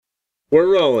We're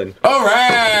rolling. All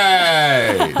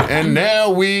right. And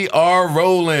now we are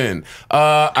rolling.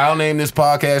 I'll name this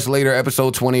podcast later,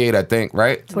 episode 28, I think,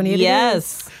 right? 28.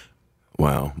 Yes.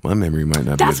 Wow, my memory might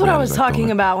not be That's as what bad I was as talking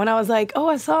thought. about when I was like, oh,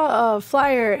 I saw a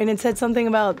flyer and it said something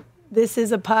about this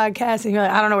is a podcast. And you're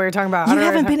like, I don't know what you're talking about. You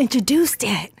haven't been introduced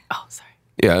yet. Oh, sorry.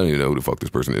 Yeah, I don't even know who the fuck this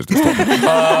person is.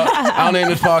 I'll name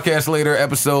this podcast later,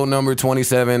 episode number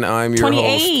 27. I'm your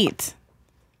host. 28.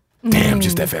 Damn,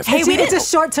 just that fast. Hey, It's a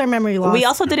short-term memory loss. We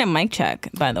also didn't mic check,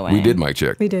 by the way. We did mic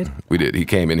check. We did. He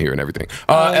came in here and everything.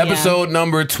 yeah. Episode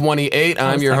number 28.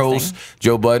 I'm your host,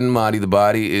 Joe Budden. Marty the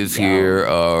Body is here.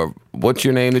 What's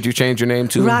your name that you changed your name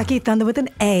to? Rocky Thunder with an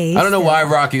A. I don't know why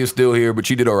Rocky is still here, but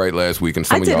she did all right last week, and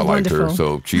some of did y'all liked her, wonderful.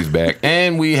 so she's back.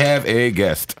 And we have a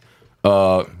guest.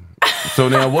 So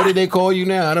now, what do they call you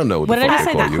now? I don't know what What the did fuck I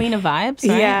they say? call The you. Queen of Vibes?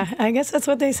 Right? Yeah, I guess that's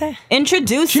what they say.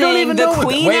 Introducing even the know what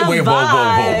Queen wait, of whoa,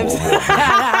 Vibes. whoa.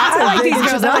 I like these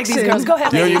girls. I like these girls. Go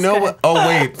ahead. Yo, ladies. you know Go what? Oh,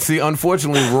 wait. See,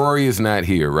 unfortunately, Rory is not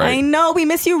here, right? I know. We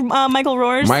miss you, Michael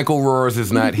Roars. Michael Roars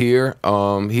is not here.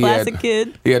 Classic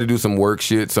kid. He had to do some work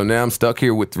shit, so now I'm stuck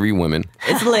here with 3 women.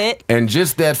 It's lit. And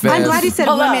just that fast. I'm glad he said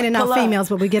Pull women up, and not pull up. females,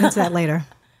 but we get into that later.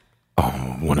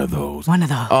 One of those. One of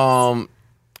those.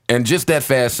 And just that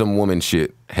fast, some woman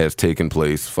shit has taken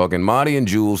place. Fucking Marty and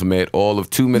Julz met all of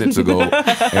 2 minutes ago,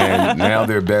 and now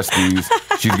they're besties.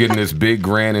 She's getting this big,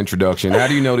 grand introduction. How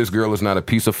do you know this girl is not a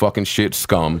piece of fucking shit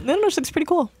scum? No, she looks pretty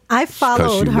cool. I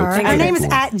followed she her. looks Her pretty name is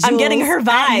cool. at Julz. I'm getting her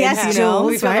vibes, Yes, you know?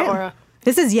 We Julz, feel the right? aura.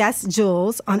 This is Yes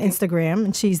Julz on Instagram,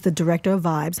 and she's the director of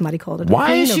Vibes. Marty called her. Why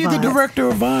Queen is of she the Vibes. director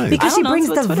of Vibes? Because I she don't know, brings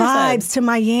that's the what Twitter said. vibes to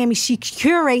Miami. She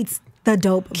curates the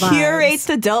dope vibes. Curates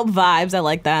the dope vibes. I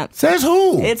like that. Says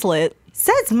who? It's lit.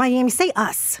 Says Miami. Say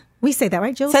us. We say that,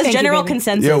 right, Julz? Says Thank you, general baby.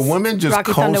 consensus. Yo, women just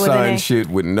Rocky Thunder with an co-sign A. shit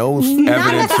with no evidence of it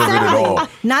at necessarily. all.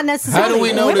 Not necessarily. How do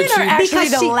we know Women that she... are actually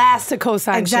Because the she- last to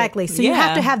co-sign Exactly. shit. So you have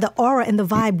Yeah. to have the aura and the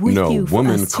vibe with No, you. For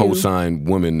women us to- co-sign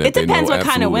women that It they know depends what kind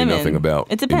of absolutely women. nothing about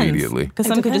It depends. immediately. Because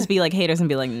some could just be like haters and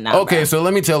be like, nah. Okay, bro. so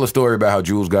let me tell a story about how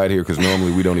Julz got here, because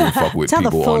normally we don't even fuck with Tell the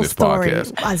people full on this story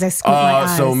podcast. as I squint my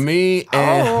eyes. So me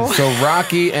and so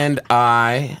Rocky and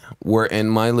I were in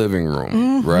my living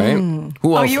room, right?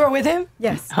 Who else? Oh, you were with him?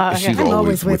 Yes. She's I'm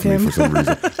always with me him. for some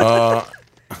reason.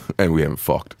 And we haven't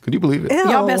fucked. Can you believe it? Ew.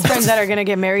 Y'all best friends that are going to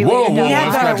get married Whoa, later. whoa, down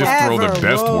let's the not line. just throw the Ever.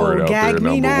 best Whoa, word out gag there,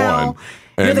 me number now. one.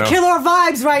 You're And, the killer of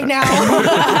vibes right now.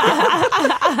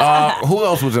 Who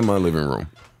else was in my living room?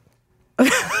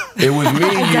 It was me,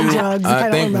 you. Jugs. I I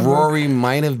don't think remember. Rory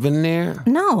might have been there.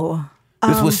 No.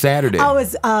 This was Saturday. Oh,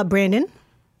 it was Brandon.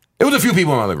 It was a few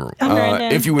people in my living room.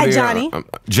 Brandon. If you were And there, Johnny.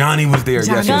 Johnny was there.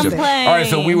 Johnny Yes, yes, was yes. there. All right,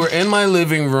 so we were in my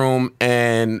living room,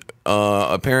 and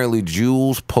apparently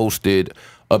Julz posted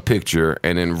a picture,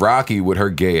 and then Rocky with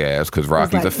her gay ass, because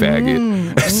Rocky's like, a faggot.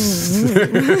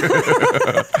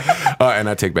 And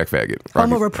I take back faggot.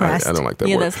 Homo Rocky- repressed. I don't like that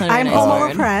Yeah, word. that's not a I'm nice homo word.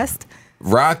 repressed.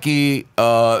 Rocky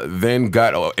then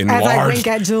got wink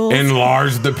at Julz.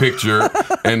 enlarged the picture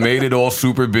and made it all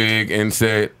super big and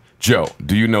said, Joe,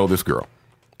 do you know this girl?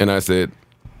 And I said,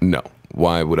 no.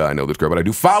 Why would I know this girl? But I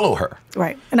do follow her.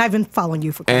 Right. And I've been following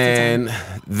you for quite some time.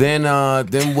 And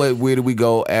then where did we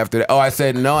go after that? Oh, I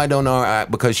said, no, I don't know her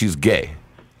because she's gay.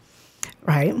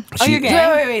 Right. Oh, you're Wait,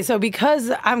 gay? wait. So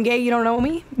because I'm gay, you don't know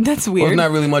me? That's Well, weird. it's not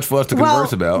really much for us to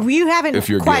converse about. you haven't if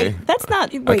you're quite. gay. That's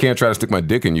not. I can't try to stick my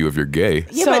dick in you if you're gay.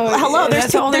 Yeah, So, but hello, there's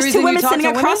that's the only there's reason two you women talk sitting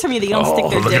to across women? from you that you don't stick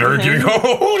their look dick at her in. getting,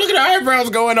 look at the eyebrows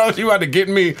going on. She about to get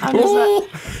me. Ooh.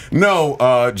 No,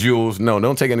 Julz, no,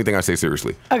 don't take anything I say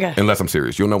seriously. Okay. Unless I'm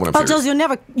serious. You'll know when I'm Oh, serious.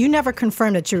 Jules, you never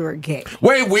confirmed that you were gay.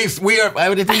 Wait, we are.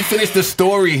 I didn't finish the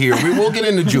story here. We will get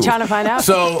into Julz. Trying to find out.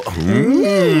 So,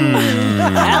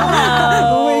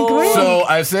 so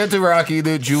I said to Rocky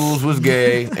that Julz was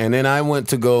gay, and then I went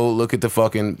to go look at the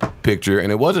fucking picture,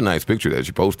 and it was a nice picture that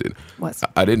she posted. What's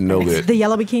I didn't know that. the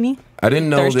yellow bikini? I didn't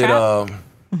know Thirst that.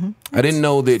 trap? I didn't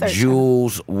know that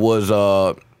Julz was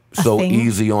so thing?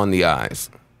 easy on the eyes.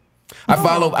 I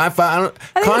follow. I I think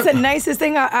it's the nicest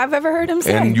thing I've ever heard him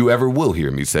say. and you ever will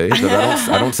hear me say, because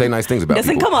I don't say nice things about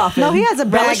Doesn't people. come off. No, he has a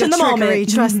bag Relish of in the trickery.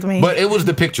 moment. Trust me. But it was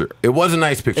the picture. It was a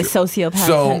nice picture. The sociopath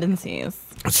tendencies.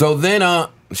 So then,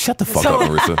 shut the fuck up,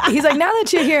 Marissa. He's like, now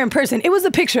that you're here in person, it was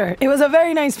a picture. It was a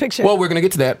very nice picture. Well, we're gonna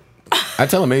get to that. I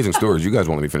tell amazing stories. You guys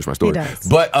won't let me finish my story. He does.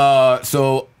 But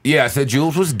so yeah, I said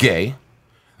Julz was gay.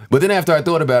 But then after I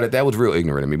thought about it, that was real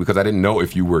ignorant of me because I didn't know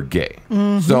if you were gay.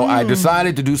 So I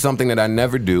decided to do something that I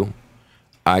never do.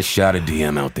 I shot a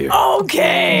DM out there.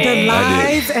 Okay. the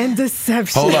lies and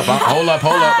deception. Hold up.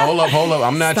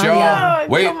 I'm not Sorry, y'all. yeah.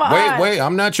 Wait, Come on. wait.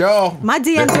 I'm not y'all. My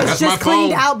DMs was That's my just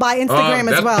cleaned phone. out by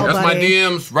Instagram as well, That's my buddy.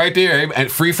 DMs right there,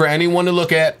 and free for anyone to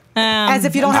look at. As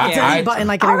if you don't have a delete button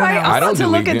like All everyone right, else. I I'm don't about to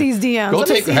look delete at it. these DMs. Go Let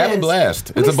me take see have a this.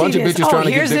 blast. Let It's me a bunch see of this. bitches trying to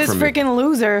get Here's dick this from me. freaking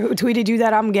loser who tweeted you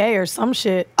that I'm gay or some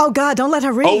shit. Oh God, don't let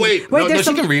her read. Oh wait, no, there's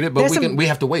she can read it, but there's some we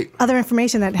have to wait. other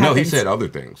information that happens. No, he said other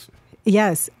things.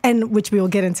 Yes, and which we will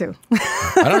get into.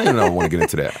 I don't even know. I want to get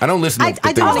into that. I don't listen to I the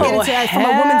don't things want to get that. into that from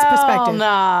a woman's perspective.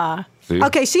 Nah. See?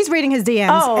 Okay, she's reading his DMs,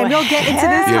 Oh, and we'll get into this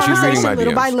hell. Yeah, she's reading conversation my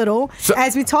little by DMs. little So-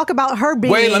 as we talk about her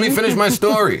being. Wait, let me finish my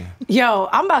story. Yo,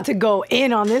 I'm about to go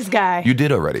in on this guy. You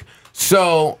did already.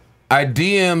 So I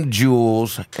DM'd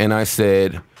Julz and I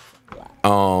said,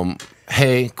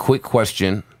 hey, quick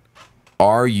question.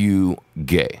 Are you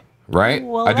gay? Right?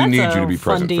 Well, I do that's need a you to be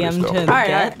fun present for DM this, to though. right,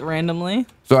 get all right. randomly.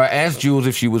 So I asked Julz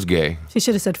if she was gay. She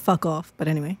should have said "fuck off," but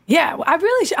anyway. Yeah, I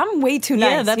really I'm way too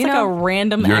nice. Yeah, that's you like know? a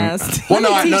random You're- ass. Well,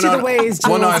 Let me teach you the ways,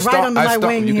 Well, no, Julz, right under my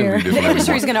wing you can here. read this The whenever you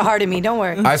industry's want. gonna harden me. Don't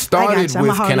worry. I started gotcha. I'm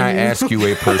with, can I harder than you. ask you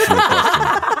a personal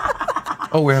question?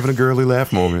 Oh, we're having a girly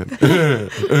laugh moment.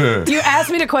 You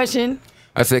asked me the question.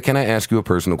 I said, can I ask you a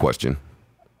personal question?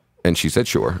 And she said,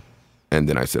 sure. And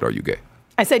then I said, are you gay?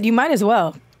 I said you might as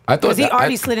well. I thought Because he that-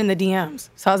 already I- slid in the DMs.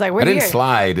 So I was like, I we're didn't here.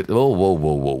 slide. Oh,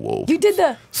 whoa. You did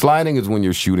the. Sliding is when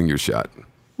you're shooting your shot.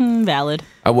 Valid.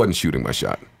 I wasn't shooting my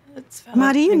shot.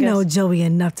 Ma, do you I guess. know Joey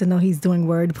enough to know he's doing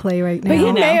wordplay right now? But he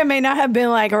know. may or may not have been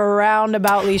like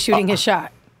roundaboutly shooting his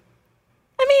shot.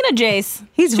 I mean, a Jace.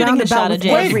 He's shooting his shot roundabout at with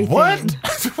Jace. everything.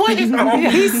 Wait, no.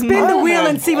 He spin the wheel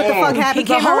and see what the fuck He happens.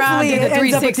 came but around, hopefully did the it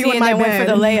ends up with 360, you in and my then went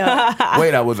for the bed. layup.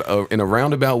 Wait, I was in a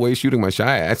roundabout way shooting my shot.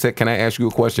 I said, can I ask you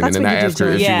a question? That's and then what I you asked did, her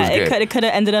if Joey. she was Yeah, gay. it could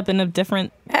have ended up in a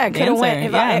different Yeah, it could have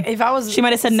went. answer. If I was, She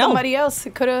might have said no. Somebody else,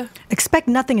 it could have. Expect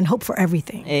nothing and hope for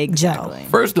everything. Exactly.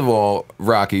 First of all,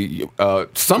 Rocky,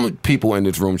 some people in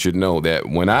this room should know that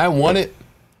when I want it,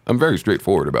 I'm very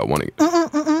straightforward about wanting it.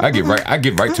 I get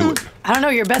right to it. I don't know.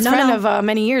 Your best No, friend no. of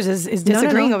many years is No, no,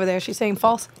 disagreeing no. over there. She's saying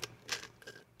false.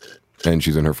 And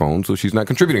she's in her phone, so she's not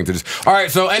contributing to this. All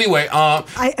right, so anyway, so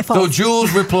false.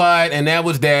 Julz replied, and that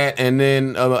was that. And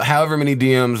then however many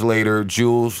DMs later,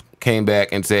 Julz came back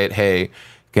and said, hey,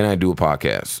 can I do a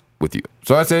podcast with you?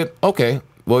 So I said, okay.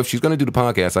 Well, if she's going to do the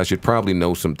podcast, I should probably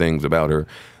know some things about her.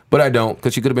 But I don't,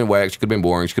 because she could have been whack, she could have been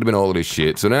boring, she could have been all of this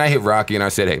shit. So then I hit Rocky and I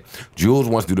said, hey, Julz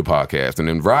wants to do the podcast. And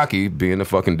then Rocky, being the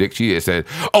fucking dick she is, said,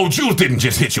 oh, Julz didn't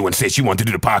just hit you and say she wanted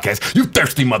to do the podcast. You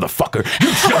thirsty motherfucker.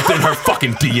 You jumped in her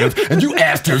fucking DMs and you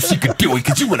asked her if she could do it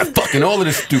because you want to fucking all of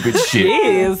this stupid shit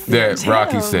Jeez. that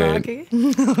Rocky Damn, said. Rocky.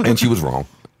 And she was wrong.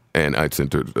 And I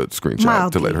sent her a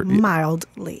screenshot to let her.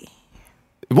 Mildly.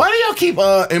 Why do y'all keep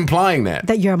implying that?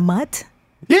 That you're a mutt?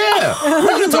 Yeah, we're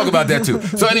going to talk about that too.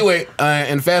 So anyway,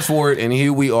 and fast forward, and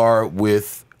here we are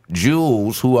with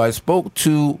Julz, who I spoke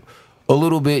to a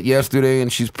little bit yesterday,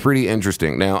 and she's pretty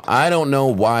interesting. Now, I don't know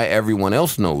why everyone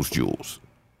else knows Julz.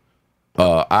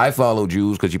 I follow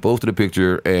Julz because she posted a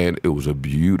picture, and it was a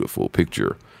beautiful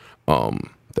picture.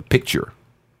 The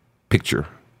picture,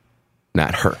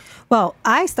 not her. Well,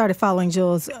 I started following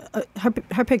Julz.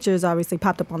 Her pictures obviously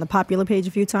popped up on the popular page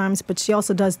a few times, but she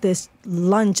also does this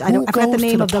lunch. I forgot the goes to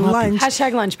name the of the popular- lunch.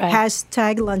 Hashtag lunch bag.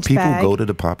 Hashtag lunch People bag. go to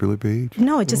the popular page.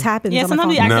 No, it just happens. Yeah, on my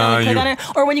sometimes you phone. accidentally click you- on it,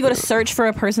 or when you go to search for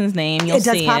a person's name, you'll It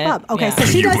does see pop it. up. Okay, Yeah. so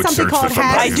she You does would something search for called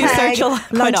somebody. I do search a lot, hashtag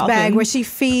quite lunch often. bag, where she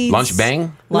feeds Lunch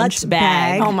bang? Lunch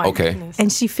bag. Oh my Okay. goodness.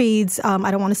 And she feeds. I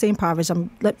don't want to say impoverished.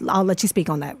 I'll let you speak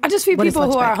on that. I just feed What is people who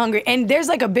lunch are bag? hungry. And there's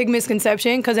like a big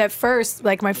misconception because at first,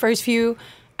 like my first few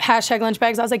hashtag lunch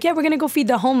bags, I was like, yeah, we're going to go feed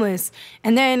the homeless.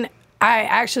 And then I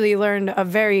actually learned a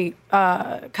very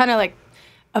kind of like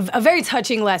a very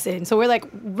touching lesson. So we're like,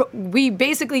 we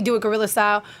basically do it guerrilla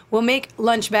style. We'll make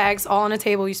lunch bags all on a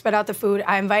table. You spread out the food.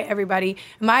 I invite everybody.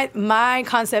 My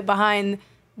concept behind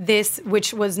this,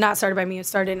 which was not started by me, it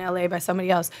started in LA by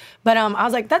somebody else. But I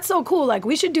was like, that's so cool. Like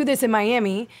we should do this in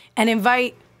Miami and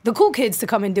invite the cool kids to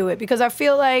come and do it, because I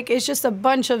feel like it's just a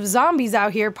bunch of zombies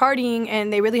out here partying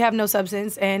and they really have no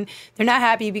substance and they're not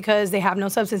happy because they have no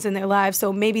substance in their lives.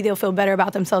 So maybe they'll feel better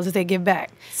about themselves if they give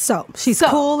back. So she's So-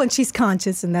 cool and she's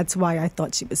conscious, and that's why I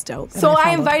thought she was dope. and So I followed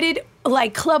her. invited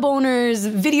like club owners,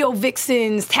 video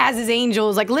vixens, Taz's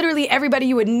Angels, like literally everybody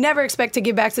you would never expect to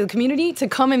give back to the community to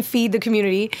come and feed the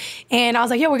community. And I was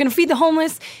like, yeah, we're gonna feed the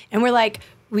homeless. And we're like,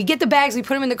 we get the bags, we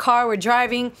put them in the car, we're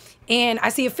driving, and I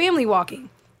see a family walking.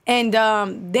 And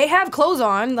they have clothes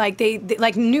on, like they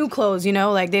like new clothes, you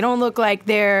know, like they don't look like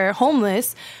they're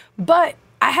homeless. But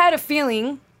I had a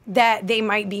feeling that they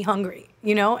might be hungry,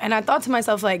 you know? And I thought to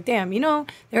myself, like, damn, you know,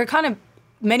 they're kind of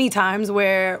many times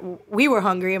where we were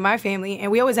hungry in my family,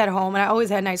 and we always had a home, and I always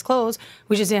had nice clothes.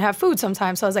 We just didn't have food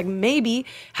sometimes. So I was like, maybe,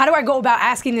 how do I go about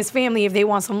asking this family if they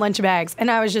want some lunch bags?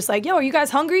 And I was just like, yo, are you guys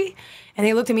hungry? And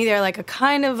they looked at me, they're like a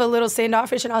kind of a little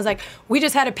standoffish, and I was like, we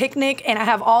just had a picnic, and I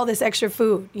have all this extra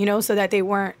food, so that they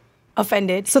weren't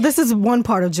offended. So this is one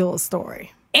part of Julz's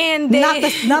story. And they,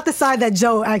 not the side that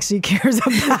Joe actually cares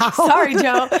about. Sorry,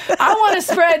 Joe. I want to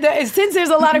spread that. Since there's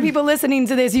a lot of people listening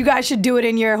to this, you guys should do it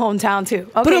in your hometown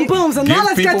too. Okay. Boom. So now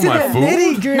let's get to the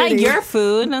nitty gritty. Not your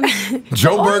food.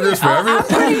 Joe burgers for everyone. I'm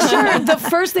pretty sure the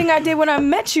first thing I did when I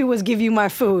met you was give you my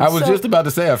food. I was just about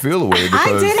to say I feel away because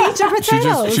I did eat your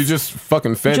potatoes. she just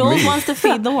fucking fed Julz me. wants to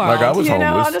feed the world. Like I was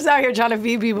homeless. I'm just out here trying to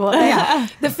feed people. Yeah.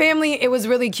 The family, it was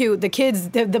really cute. The kids,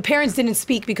 the parents didn't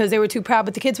speak because they were too proud,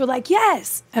 but the kids were like,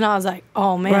 yes. And I was like,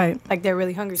 oh man, right. Like they're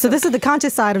really hungry. So this is the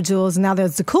conscious side of Julz. Now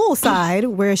there's the cool side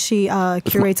where she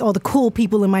curates all the cool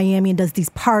people in Miami and does these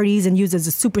parties and uses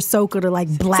a super soaker to like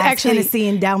blast Hennessy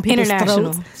and down people's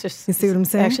international. throats. It's just, you see what I'm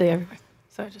saying? Actually, everywhere.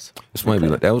 So I just. This might be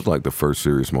that was like the first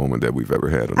serious moment that we've ever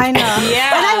had on this I know. podcast.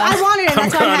 Yeah. And I wanted it.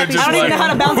 That's why I'm happy. just I don't even know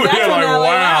how to bounce back we're from like, that.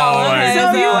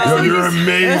 wow, Okay, like, you're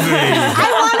amazing.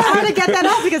 I wanted her to get that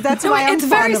out because that's why I'm It's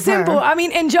fond very of her. simple. I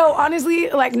mean, and Joe, honestly,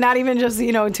 like not even just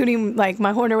tuning like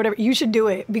my horn or whatever. You should do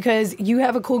it because you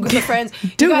have a cool group of friends.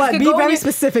 Do You guys what? could Be go very in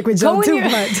specific with Joe. Too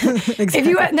much. If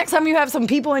you next time you have some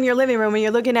people in your living room and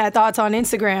you're looking at thoughts on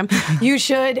Instagram, you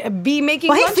should be making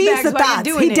Well, he lunch feeds bags the while thoughts.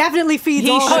 you're doing He it. definitely feeds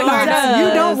He all sure the thoughts. does.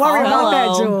 You don't worry about that,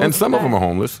 Hello. Julz. And some of them are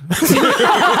homeless.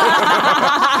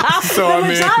 So I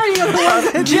mean, Majority of the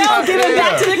ones Joe, giving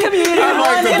back to the community I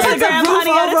like on to think- Instagram,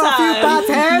 honey, at a over a few time. thoughts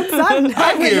heads.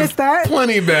 I I witnessed give that.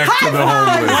 plenty back to the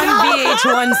five. homeless.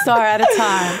 One VH1 star at a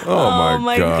time. Oh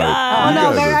my god! God. You No,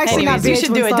 guys they're are actually funny. not Anyways, you VH1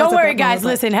 should do it. stars Don't at worry, that guys.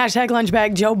 moment. Listen,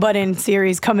 #Lunchbag Joe Budden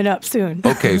series coming up soon.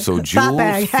 Okay, so Stop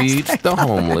bag. Julz feeds the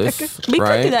homeless, We could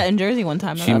right? do that in Jersey one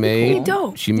time. She That'd be made cool.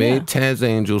 dope. she made Taz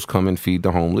Angels come and feed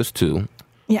the homeless too.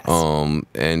 Yes.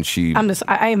 And she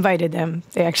I invited them.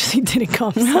 They actually didn't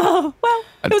come. So. Well,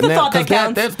 it was a thought that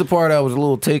counts. that's the part I was a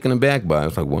little taken aback by. I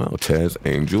was like, wow, Taz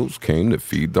Angels came to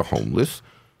feed the homeless.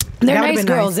 They're That would've nice been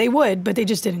girls. nice. They would, but they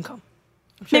just didn't come.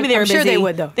 Maybe they were I'm busy. sure they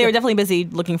would, though. They were definitely busy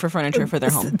looking for furniture for their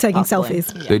home. Taking possibly.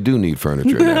 selfies. They do need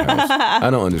furniture in that house. I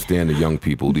don't understand the young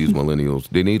people, these millennials.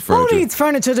 They need Who furniture. needs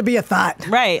furniture to be a thought?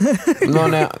 Right. No,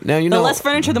 now you The know. less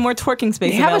furniture, the more twerking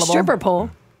space They have available. a stripper pole.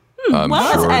 I'm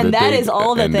Well, sure and that they- is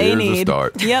all that and they there's a need.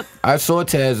 start. Yep. I saw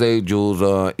Taz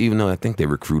Angels, even though I think they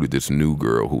recruited this new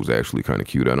girl who's actually kind of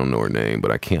cute. I don't know her name, but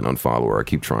I can't unfollow her. I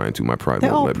keep trying to. My pride They're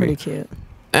won't all let pretty me. cute.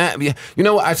 Yeah. You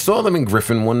know, I saw them in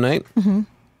Griffin one night,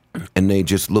 and they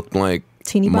just looked like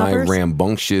Teeny my boppers?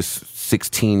 rambunctious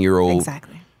 16-year-old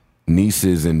Exactly.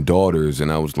 nieces and daughters,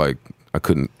 and I was like, I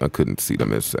couldn't see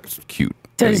them as cute.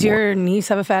 Does anymore. your niece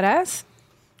have a fat ass?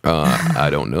 I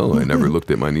don't know. I never looked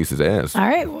at my niece's ass. All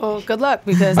right. Well, good luck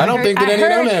because I don't think that any of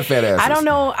them have fat asses. I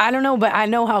don't know, but I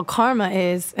know how karma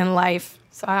is in life.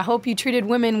 So I hope you treated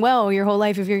women well your whole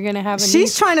life if you're gonna have a She's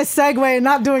niece. trying to segue and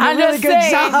not doing a I'm really just good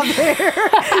saying. job here.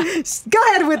 Go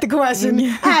ahead with the question.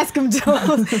 Ask him,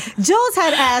 Julz. Julz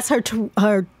had asked her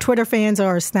Twitter fans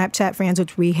or Snapchat fans,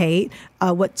 which we hate,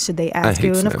 what should they ask hate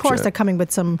you? And of course, Snapchat. they're coming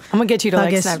with some I'm gonna get you to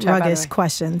like thuggish, Snapchat. By the ruggish way.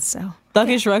 questions. So.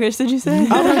 Thuggish ruggish, did you say?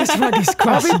 Ruggish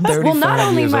questions. Well, not 35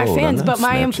 only years my old. I'm fans, not but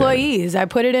my Snapchatting. employees. I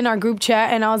put it in our group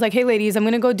chat, and I was like, "Hey, ladies, I'm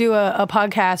gonna go do a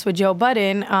podcast with Joe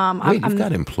Budden." Wait, I'm you've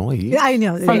got employees? Yeah, I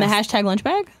know. From the yes.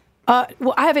 #lunchbag?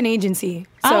 well, I have an agency,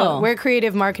 so Oh. we're a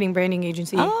creative marketing branding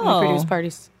agency. Oh. We produce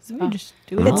parties. We just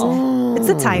do it all. It's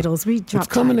the titles. We drop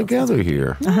It's coming titles. together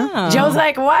here. Joe's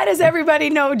like, "Why does everybody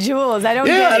know Julz? I don't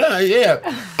Yeah, get it." no,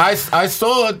 yeah. I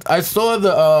saw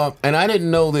the and I didn't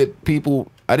know that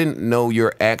people. I didn't know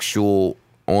your actual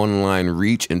online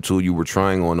reach until you were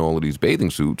trying on all of these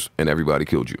bathing suits and everybody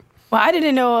killed you. Well, I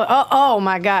didn't know. Oh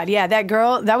my God, yeah, that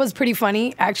girl. That was pretty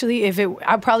funny, actually.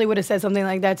 I probably would have said something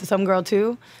like that to some girl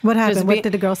too. What Just happened? What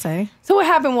did the girl say? So what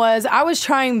happened was I was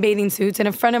trying bathing suits in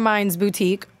a friend of mine's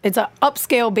boutique. It's an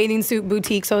upscale bathing suit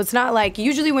boutique, so it's not like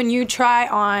usually when you try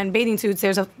on bathing suits,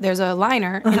 there's a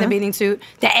liner in the bathing suit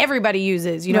that everybody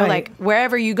uses. You know, Right. like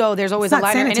wherever you go, there's always It's a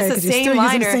not liner, and sanitary it's the 'cause you're same still using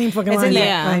liner. the same fucking It's in liner. there.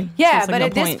 Yeah. Right. Yeah, Sounds but like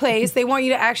at no this point. place, they want you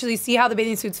to actually see how the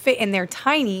bathing suits fit, and they're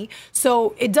tiny,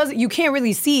 so it doesn't. You can't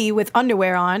really see with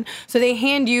underwear on. So they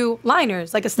hand you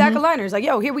liners, like a stack of liners, like,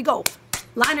 "Yo, here we go,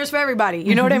 liners for everybody."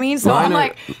 You know what I mean? So I'm Liner-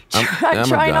 like, I'm a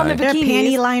trying on guy. the They're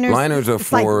bikinis. panty liners. Liners are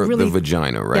It's like for really- the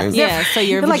vagina, right? Yeah, so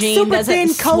your They're like vagina super doesn't thin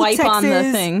swipe on the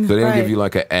Kotex-es. thing. So they don't Right. give you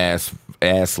like an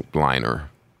ass liner.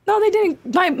 No, they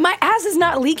didn't. My ass is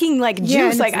not leaking like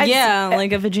juice. Like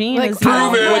like a vagina like, is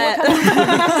prove it.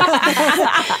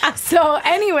 So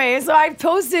anyway, so I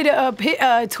posted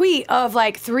a tweet of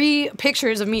like 3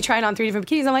 pictures of me trying on 3 different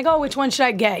bikinis. I'm like, oh, which one should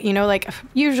I get? You know, like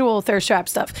usual thirst trap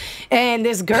stuff. And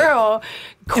this girl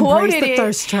quoted the it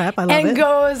thirst trap. I love and it.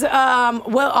 goes,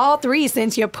 well, all 3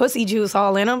 since your pussy juice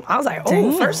all in them. I was like,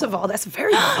 oh, first of all, that's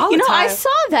very volatile. You know, I saw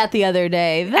that the other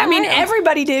day. I mean,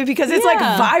 everybody did because it's like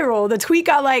viral. The tweet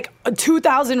got like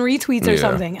 2,000 retweets or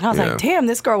something. And I was like, damn,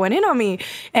 this girl went in on me.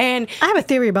 And I have a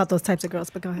theory about those types of girls,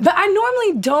 but go ahead. But I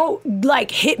normally don't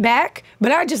like hit back,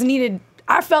 but I just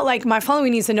I felt like my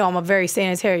following needs to know I'm a very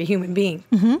sanitary human being.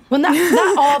 Mm-hmm. Well,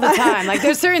 not all the time. Like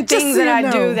there's certain things that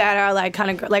I do that are like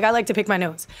kind of like I like to pick my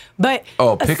nose. But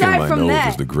picking aside my from nose that,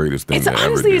 is the greatest thing it's to ever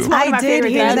honestly do. it's one of my I did favorite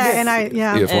hear things. that, and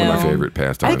It's one of my favorite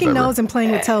pastimes picking ever. nose and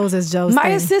playing with toes is Joe's My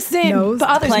thing. assistant Nose.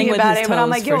 bothers Playing me with about his it, but I'm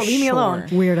toes like, yo, for leave me alone.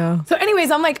 sure. Weirdo. So,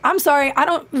 anyways, I'm like, I'm sorry, I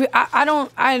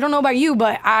don't know about you,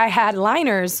 but I had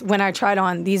liners when I tried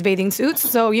on these bathing suits,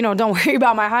 so don't worry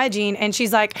about my hygiene. And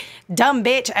she's like, dumb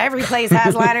bitch, every place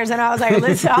has liners, and I was like,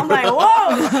 listen, I'm like,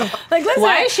 whoa, like listen.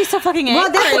 Why is she so fucking angry?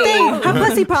 Well, that's the thing. Her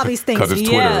pussy probably stinks. Because it's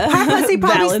Twitter. Yeah. Her pussy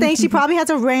probably Valid. stinks. She probably has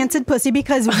a rancid pussy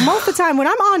because most of the time when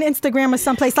I'm on Instagram or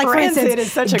someplace, like Rancid for instance,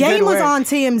 is such a Game good was word. on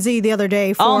TMZ the other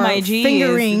day for Oh, my G's.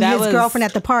 fingering That his was- girlfriend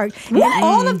at the park. And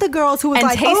all of the girls who was And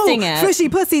like, tasting it. fishy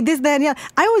pussy, this, that, and yeah.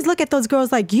 I always look at those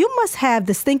girls like, you must have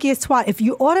the stinkiest twat if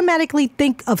you automatically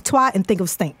think of twat and think of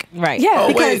stink. Right. Yeah.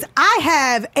 Because wait. I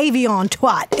have Avion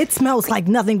twat. It smells like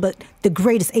nothing but the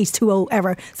greatest H2O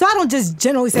ever. So I don't just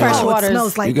generally say, Fresh oh, waters. it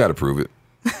smells like. You got to prove it.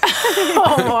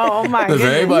 oh my Listen,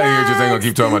 goodness. everybody here just ain't gonna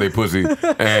keep talking about their pussy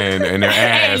and their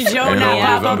ass. Hey, Joe and now all this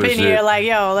pop up other in shit. here like,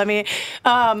 yo, let me.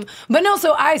 But no,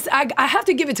 so I have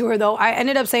to give it to her though. I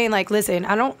ended up saying like, listen,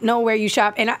 I don't know where you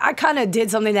shop, and I kind of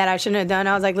did something that I shouldn't have done.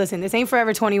 I was like, listen, this ain't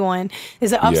Forever 21.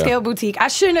 It's an upscale boutique. I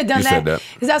shouldn't have done You said that.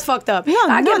 because that's fucked up. No,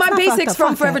 I get it's my not basics fucked up. from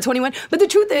Fuck Forever that. 21, but the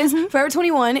truth is, Forever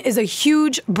 21 is a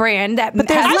huge brand that there's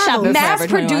has levels. mass Forever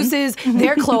 21. produces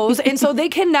their clothes, and so they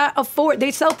cannot afford.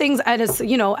 They sell things at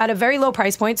a very low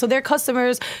price point. So their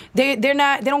customers, they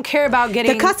don't care about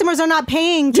getting. The customers are not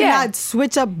paying to Yeah. not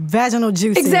switch up vaginal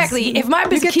juices. Exactly. If my You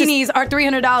get this- bikinis are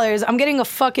 $300, I'm getting a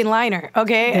fucking liner,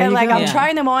 okay? And you like go. I'm Yeah.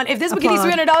 trying them on. If this bikini's Applaud.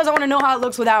 $300, I want to know how it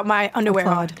looks without my underwear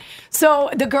Applaud. on. So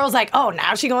the girl's like, oh,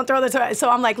 now she gonna throw the toy. So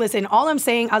I'm like, listen, all I'm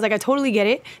saying, I was like, I totally get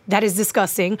it. That is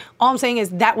disgusting. All I'm saying is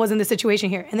that wasn't the situation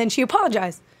here. And then she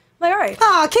apologized. I'm like, all right.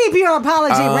 Oh, keep your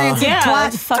apology, rancid Yeah,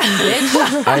 twat. fucking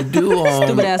bitch. I do.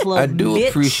 Stupid ass little I do bitch.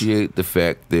 appreciate the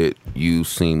fact that you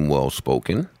seem well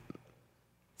spoken.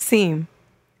 Seam.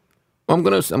 I'm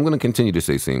gonna continue to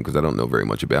say seem because I don't know very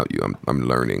much about you. I'm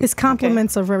learning. His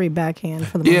compliments are very backhand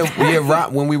for the most part.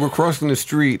 Right. When we were crossing the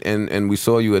street and we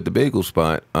saw you at the bagel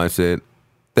spot, I said,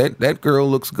 that girl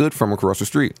looks good from across the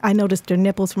street. I noticed her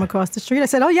nipples from across the street. I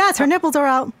said, oh, yes, her nipples are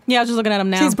out. Yeah, I was just looking at him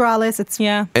now. She's braless. It's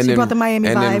Yeah. She brought the Miami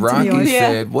and vibe then to Rocky yours.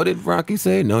 said, what did Rocky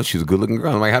say? No, she's a good looking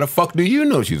girl. I'm like, how the fuck do you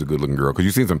know she's a good looking girl? Because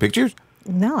you seen some pictures?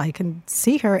 No, I can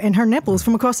see her and her nipples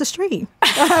from across the street.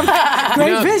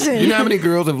 Great vision. You know how many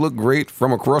girls have looked great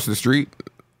from across the street?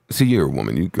 See, you're a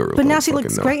woman. You girls. But now don't she fucking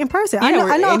looks know. great in person. Yeah, I know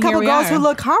a and here couple we girls are. who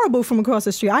look horrible from across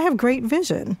the street. I have great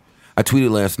vision. I tweeted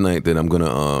last night that I'm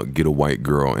gonna get a white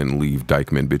girl and leave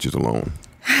dykeman bitches alone.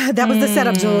 That was the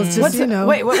setup, Jules. Just,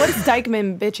 Wait, what is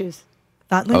Dykeman bitches?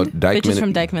 Thotland? Dykeman, Bitches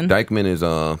from Dykeman. Dykeman is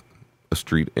a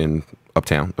street in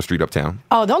uptown. A street uptown.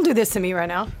 Oh, don't do this to me right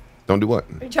now. Don't do what?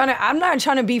 I'm not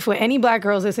trying to beef with any black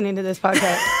girls listening to this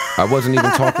podcast. I wasn't even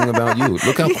talking about you.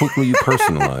 Look how quickly you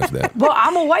personalized that. Well,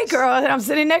 I'm a white girl and I'm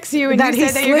sitting next to you, and That you he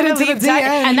said that you're slid going to into leave the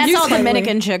Dykeman. DM. And that's You all said-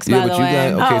 Dominican chicks, by Yeah, the but you way.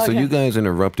 guys. Okay, Oh, so okay. you guys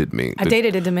interrupted me. I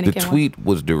dated a Dominican The one. tweet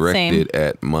was directed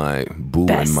at my boo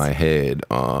Best. in my head,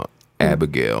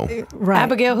 Abigail. Right.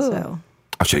 Abigail who? So.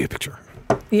 I'll show you a picture.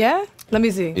 Yeah? Let me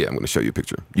see. Yeah, I'm going to show you a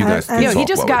picture. You guys. Yo, can Yo, he talk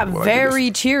just while- got while I do this.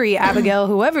 very cheery, Abigail,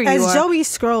 whoever you As are. Joey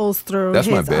scrolls through That's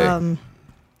my his bae.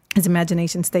 his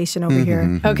imagination station over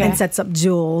here Okay. and sets up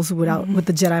Julz with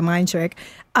the Jedi mind trick.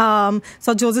 So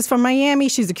Julz is from Miami.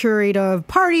 She's a curator of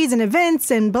parties and events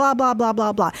and blah, blah, blah,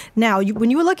 blah, blah. Now, when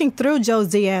you were looking through Joe's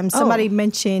DM, somebody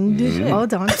mentioned,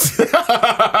 hold on.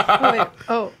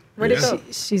 Where'd it go?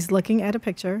 She's looking at a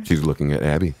picture. She's looking at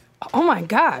Abby. Oh my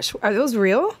gosh. Are those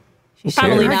real?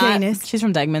 Probably Her not. gayness. She's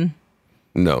from Dykeman.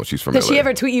 No, she's from Does LA. she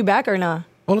ever tweet you back or not?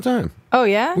 All the time. Oh,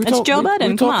 yeah? We It's talk- Joe we-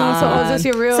 Budden. we Come talk on the on. So phone. is this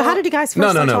your real? So how did you guys first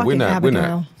No, start talking, we're not.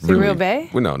 Abigail? Your real bae?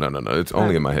 No. It's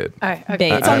only in my head. All right. Okay.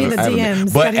 Bae. It's only in the I haven't-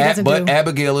 DMs But, that he doesn't but do.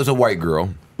 Abigail is a white girl.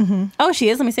 Oh, she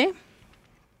is? Let me see.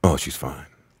 Oh, she's fine.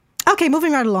 Okay,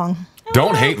 moving right along.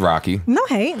 Don't hate Rocky. No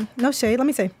hate, no shade. Let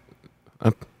me see.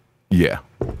 Yeah.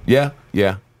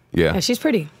 Yeah. Yeah, she's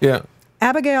pretty. Yeah.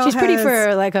 Abigail She's pretty has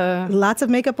for like a. lots of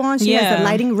makeup on. She has Yeah. a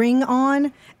lighting ring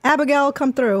on. Abigail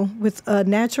come through with a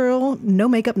natural, no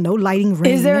makeup, no lighting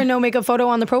ring. Is there a no makeup photo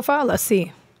on the profile? Let's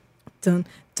see. Dun,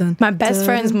 dun, My best dun.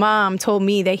 friend's mom told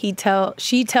me that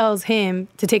she tells him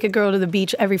to take a girl to the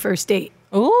beach every first date.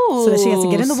 Ooh, So that she has to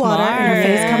get in the water and her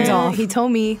face comes off. He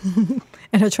told me.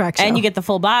 And her track show. And you get the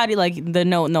full body, like the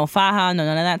no faja, no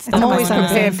none of that stuff. I'm always going on.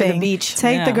 prepared for the beach.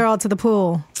 Take the Yeah. girl to the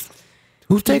pool.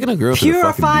 Who's taking a girl to the fucking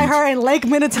Purify beach? her in Lake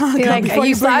Minnetonka. Be like, before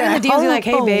you bring slide in her the DMs, you're like,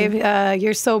 hey, home. babe,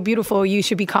 you're so beautiful. You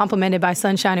should be complimented by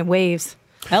sunshine and waves.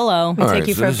 Hello. We'll take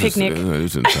you for a picnic.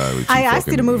 This is entirely I asked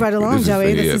you to move right along,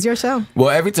 Joey. This is your show. Well,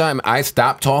 every time I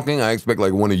stop talking, I expect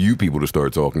like one of you people to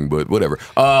start talking, but whatever.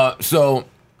 So,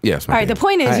 yes. All right, the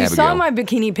point is, Hi, you saw Abigail. my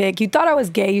bikini pic. You thought I was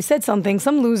gay. You said something.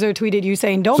 Some loser tweeted you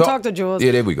saying, don't So- talk to Julz.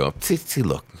 Yeah, there we go. See,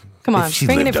 look. Come on, If she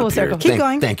bringing lived it full up here, circle. Keep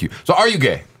going. Thank you. So, are you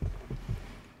gay?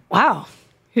 Wow.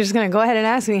 You're just going to go ahead and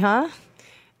ask me, huh?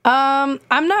 I'm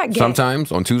not gay.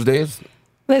 Sometimes on Tuesdays.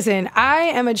 Listen, I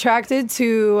am attracted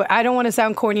to, I don't want to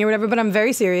sound corny or whatever, but I'm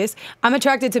very serious. I'm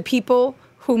attracted to people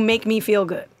who make me feel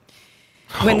good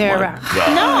when they're around.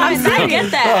 I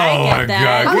get that. I get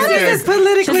that. God. What is this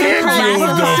politically Just incorrect move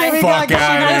the bullshit we fuck got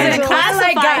out of going here. on? Listen, I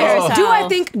like Classify guys.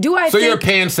 yourself. So you're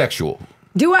pansexual.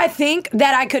 Do I think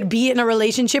that I could be in a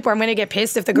relationship where I'm going to get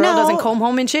pissed if the girl No. doesn't come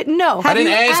home and shit? No. I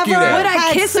didn't ask you that. Would I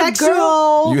had kiss a sexual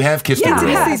girl? You have kissed Yeah, a girl.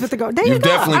 I have. fantasies with the girl? There you You've go.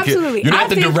 definitely absolutely. You're I not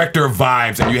the think- director of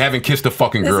vibes, and you haven't kissed a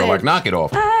fucking girl. Listen. Like, knock it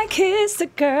off. I kissed a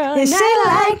girl And and she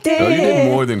I liked liked it. Oh, you did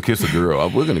it. more than kiss a girl.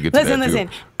 We're gonna get to Listen, that listen.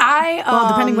 too. Well,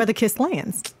 depending where the kiss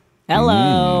lands.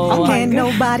 Hello. Can't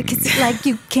nobody kiss it like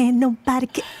you. Can't nobody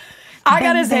kiss. I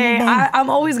Bang, gotta say, bang, bang. I'm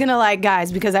always gonna like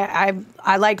guys because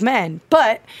I like men,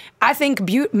 but I think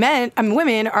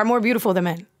women are more beautiful than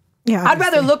men. Yeah, I'd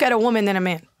rather look at a woman than a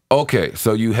man. Okay,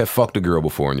 so you have fucked a girl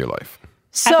before in your life.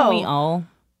 Haven't we So all?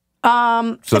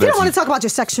 So If you don't want to talk about your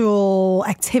sexual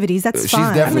activities, that's She's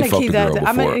fine. definitely I'm fucked gonna a keep girl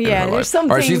that- before in yeah, her there's life. some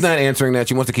All right, she's things- not answering that.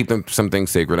 She wants to keep some things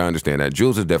sacred. I understand that.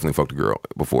 Jules has definitely fucked a girl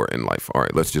before in life. All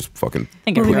right, let's just fucking I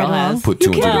think every girl Moving on. has. put two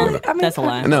and two can't together. really- That's a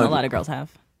lie. No. A lot of girls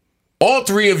have. All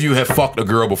three of you have fucked a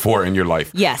girl before in your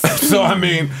life. Yes. So, I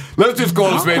mean, let's just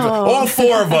call this major. All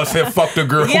four of us have fucked a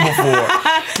girl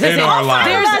before in our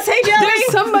lives. There's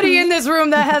somebody in this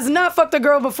room that has not fucked a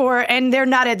girl before, and they're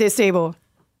not at this table.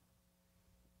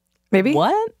 Maybe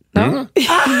What?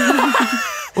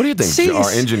 What do you think?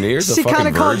 Our engineers are She fucking kind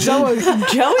of called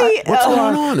virgins? Joey. What's going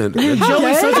on?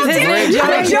 Joey's such a great How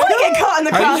did Joey get caught in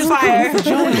the How you just crossfire? put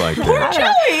Joey like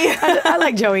that? I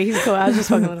like Joey. He's cool. I was just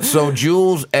fucking with him.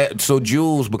 So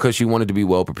Julz, because she wanted to be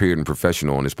well prepared and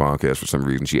professional on this podcast for some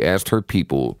reason, she asked her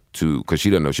people because she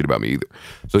doesn't know shit about me either.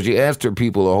 So she asked her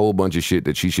people a whole bunch of shit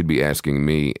that she should be asking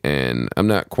me, and I'm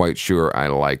not quite sure I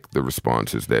like the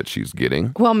responses that she's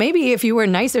getting. Well, maybe if you were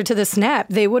nicer to the Snap,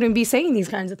 they wouldn't be saying these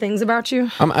kinds of things about you.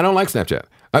 I don't like Snapchat.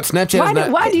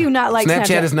 Snapchat Why do you not like Snapchat?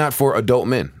 Snapchat is not for adult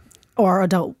men. Or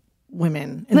adult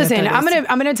women. in their Listen, 30s.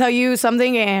 I'm gonna tell you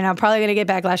something, and I'm probably gonna get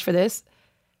backlash for this,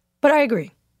 but I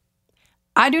agree.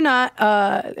 I do not.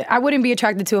 I wouldn't be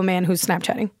attracted to a man who's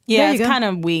Snapchatting. Yeah, you it's go. kind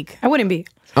of weak. I wouldn't be.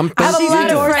 I'm I have a thirsty. lot of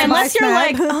endorsed friends. Unless you're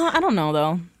Snap. like, I don't know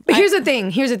though. But here's the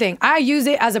thing. I use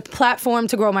it as a platform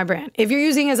to grow my brand. If you're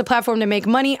using it as a platform to make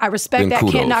money, I respect Then that.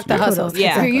 kudos, Can't knock the yeah. hustle. Kudos, Yeah.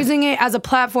 If exactly. you're using it as a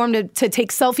platform to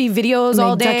take selfie videos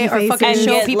all Make day ducky or faces. fucking And show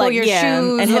get, people like, your yeah,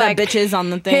 shoes and hit up like, bitches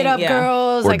on the thing, hit up yeah.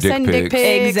 girls, Or like dick send dick pics.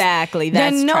 pics. Exactly,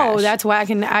 that's then no, trash. that's why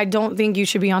I don't think you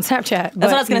should be on Snapchat. That's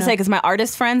what I was gonna say because my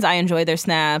artist friends, I enjoy their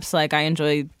snaps. Like I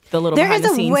enjoy the little There behind is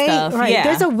the a scenes way, stuff. right? Yeah.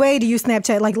 There's a way to use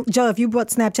Snapchat. Like Joe, if you brought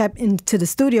Snapchat into the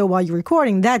studio while you're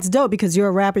recording, that's dope because you're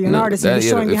a rapper, you're an artist, and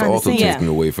you're showing it's behind the also scenes. taking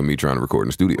away from me trying to record in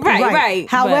the studio. Right. but-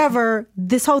 However,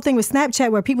 this whole thing with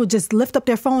Snapchat where people just lift up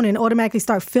their phone and automatically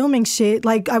start filming shit.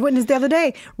 Like I witnessed the other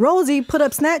day, Rosie put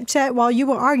up Snapchat while you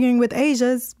were arguing with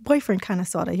Asia's boyfriend, kind of,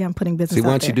 sort of. Yeah, I'm putting business See,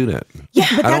 why out don't you there. do that? Yeah,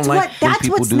 but I that's don't like what when that's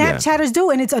what people do that. Snapchatters do,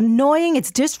 and it's annoying.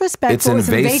 It's disrespectful. It's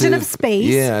invasion of space.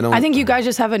 Yeah, I don't. I think you guys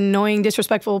just have annoying,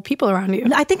 disrespectful people around you.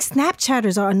 I think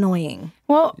Snapchatters are annoying.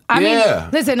 Well, I Yeah. mean,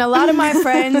 listen, a lot of my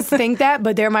friends think that,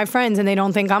 but they're my friends and they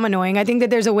don't think I'm annoying. I think that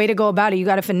there's a way to go about it. You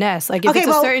got to finesse. Like, if Okay, it's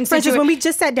well, a certain for instance, situation. when we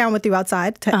just sat down with you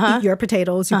outside to eat your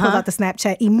potatoes, you pulled out the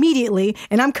Snapchat immediately,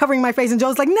 and I'm covering my face, and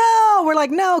Joe's like, no! We're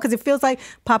like, no, because it feels like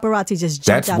paparazzi just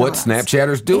jumped That's out what on us.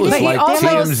 Snapchatters do. But It's he like also-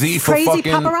 TMZ for Crazy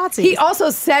fucking. paparazzi. He also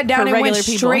sat down For and went regular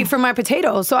people. straight for my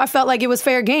potatoes. So I felt like it was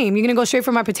fair game. You're going to go straight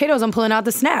for my potatoes. I'm pulling out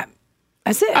the Snap.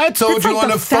 That's it. I told That's you like on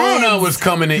the the phone I feds. was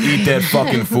coming to eat that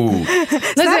fucking food.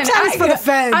 Snapchat is for the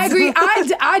feds. I agree.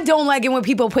 I don't like it when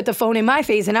people put the phone in my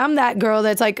face, and I'm that girl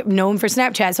that's like known for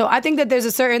Snapchat. So I think that there's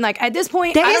a certain like at this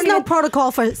point There is no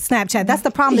protocol for Snapchat. That's the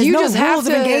problem. There's You no just have rules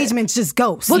of to- engagement. Just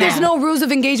ghosts. Well, there's no rules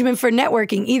of engagement for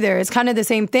networking either. It's kind of the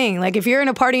same thing. Like if you're in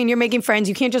a party and you're making friends,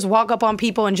 you can't just walk up on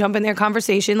people and jump in their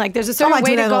conversation. Like there's a certain I do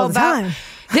way to that go all the about. time.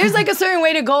 There's like a certain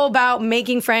way to go about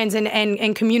making friends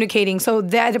and communicating. So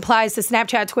that applies to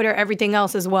Snapchat, Twitter, everything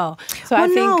else as well. So I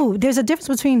think no, there's a difference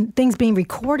between things being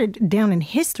recorded down in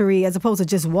history as opposed to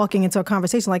just walking into a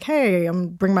conversation like, hey, I'm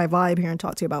bring my vibe here and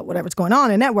talk to you about whatever's going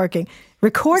on in networking.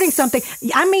 Recording something.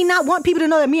 I may not want people to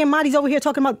know that me and Marty's over here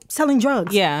talking about selling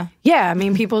drugs. Yeah. yeah, I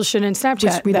mean people shouldn't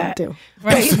Snapchat Which we that. don't do.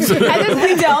 Right.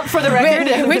 We don't, for the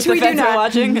record. Which if we the do feds are not.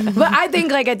 watching. But I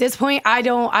think like at this point,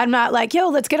 I'm not like, yo,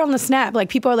 let's get on the snap. Like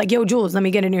people are like, yo, Julz, let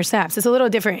me get in your snaps. It's a little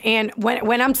different. And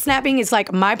when I'm snapping, it's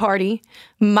like my party,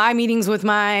 my meetings with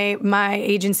my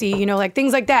agency, you know, like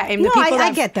things like that. And No, the people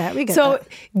I get that. We get so that.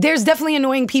 there's definitely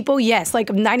annoying people. Yes, like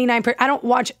 99%. I don't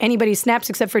watch anybody's snaps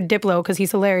except for Diplo because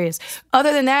he's hilarious.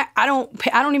 Other than that, I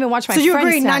don't even watch my. So you friends'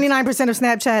 agree snaps. 99% of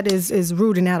Snapchat is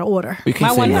rude and out of order. We can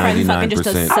My say one friend fucking just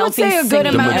does 99%. I would say a selfie good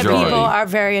singing. amount of majority. people are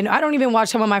very. I don't even watch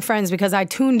some of my friends because I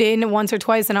tuned in once or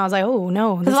twice and I was like, oh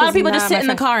no. Because a lot of people just sit in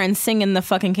the car and sing in the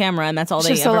fucking camera, and that's all It's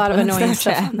they just ever a lot of put on annoying Snapchat.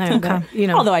 stuff on there. But, you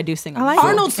know. Although I do sing. On like the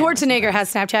Arnold camera. Schwarzenegger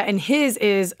has Snapchat, and his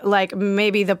is like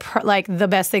maybe the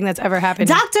best thing that's ever happened.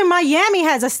 Dr. Miami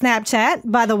has a Snapchat,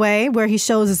 by the way, where he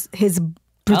shows his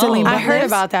Brazilian I butt heard lifts.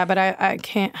 about that, but I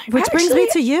can't. Which brings me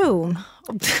to you.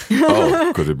 Oh,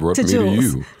 because it brought To me to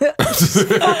Julz. you.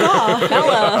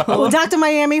 Well, Dr.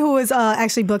 Miami, who is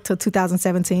actually booked till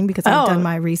 2017 because I've done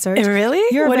my research. Really?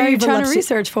 You're What are very you trying to voluptuous.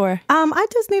 research for? I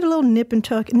just need a little nip and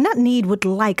tuck. Not need, would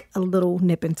like a little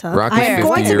nip and tuck. Rock is I'm 50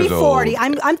 going to be years 40.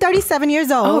 old. I'm 37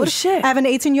 years old. Oh, shit. I have an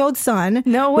 18-year-old son.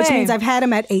 No Which way. means I've had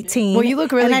him at 18. Well, you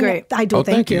look really And great. I do. Oh,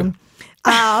 thank you.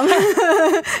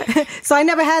 So I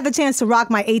never had the chance to rock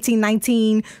my 18,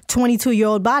 19,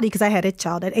 22-year-old body because I had a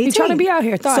child at 18. You're trying to be out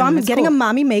here, So thawing. I'm That's getting cool. a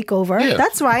mommy makeover. Yeah.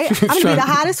 That's right. She's I'm going to be the trying-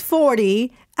 hottest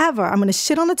 40 ever. I'm going to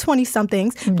shit on the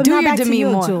 20-somethings. But Do now your back to demi you,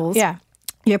 more. Julz. Yeah.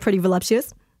 You're pretty voluptuous.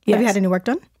 Have Yes. you had any work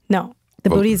done? No. The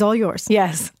booty is all yours.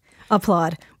 Yes.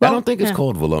 Applaud. I don't think it's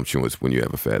called voluptuous when you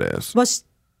have a fat ass. Well,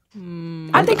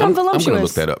 I think I'm I'm voluptuous. going to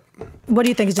look that up. what do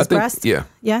you think? It's just think- breast? yeah.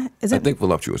 Yeah? Is I it think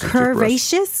voluptuous is just breast.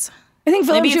 curvaceous? I think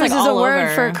Maybe it's, voluptuous like, is a all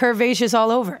word over. for curvaceous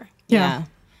all over. Yeah.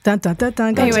 Dun, dun, dun,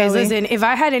 dun. Go, Anyways, Joey. listen, if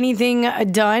I had anything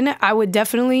done, I would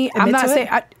definitely, I'm Admit not to saying,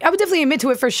 it? I would definitely admit to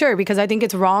it for sure because I think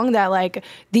it's wrong that like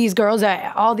these girls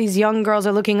that all these young girls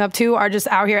are looking up to are just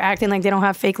out here acting like they don't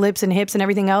have fake lips and hips and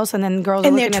everything else. And then girls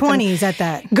in are their looking at them. 20s at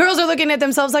that. Girls are looking at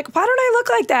themselves like, why don't I look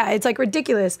like that? It's like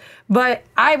ridiculous. But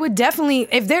I would definitely,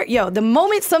 if they're, the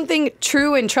moment something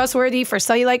true and trustworthy for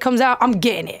cellulite comes out, I'm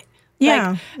getting it.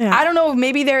 Yeah, Like, yeah. I don't know.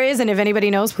 Maybe there is, and if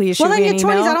anybody knows, please shoot Well, in me your an 20s,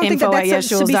 email. I don't think that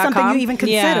should be info@yesjules.com. something you even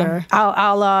consider. Yeah.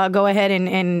 I'll go ahead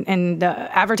and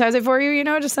advertise it for you. You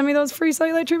know, just send me those free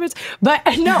cellulite treatments. But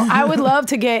no, I would love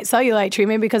to get cellulite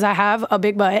treatment because I have a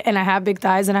big butt and I have big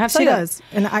thighs and I have cellulite. She does.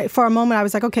 And for a moment, I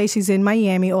was like, okay, she's in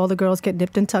Miami. All the girls get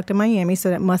nipped and tucked in Miami, so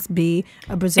that must be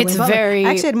a Brazilian. It's butt. very-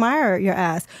 I actually admire your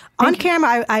ass. On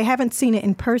camera, I haven't seen it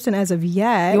in person as of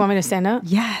yet. You want me to stand up?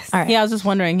 Yes. All right. Yeah, I was just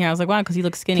wondering here. I was like, wow, because you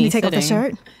look skinny. Can you take off the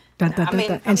sitting. shirt? Dun, dun, dun, mean,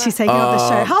 dun. I'm And she's taking off the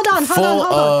shirt. Hold on. Full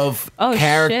of Oh, shit,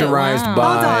 characterized wow.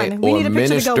 by Hold on. We or need a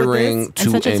picture to go with ministering this. to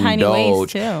And such a tiny waist,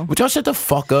 indulge. too. Would y'all shut the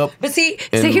fuck up? But see,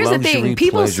 And here's the luxury thing.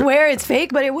 People pleasure. swear it's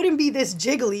fake, but it wouldn't be this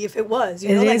jiggly if it was.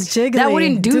 You know? It like, is jiggly. That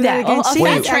wouldn't do Do that. that again. A She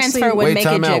fat is transfer actually- would Wait, make it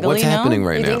time out. jiggly, What's no? happening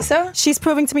right You now? think so? She's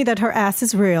proving to me that her ass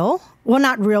is real. Well,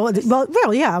 not real. Well,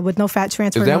 real, yeah, with no fat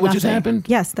transfer. Is that no what just nothing. happened?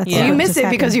 Yes, that's Yeah. what You just missed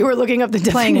it because happened. you were looking up the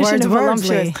Playing definition words of voluptuous.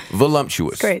 wordly.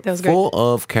 Voluptuous. Great, that was great. Full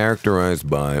of, characterized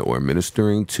by, or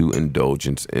ministering to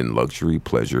indulgence in luxury,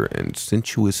 pleasure, and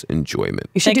sensuous enjoyment.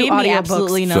 You should That do gave me audiobooks.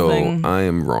 absolutely nothing. So I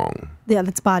am wrong. Yeah,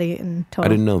 that's body and total.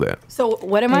 I didn't know that. So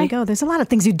what am There I? you go. There's a lot of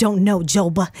things you don't know,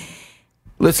 Joba.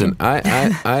 Listen,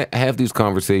 I have these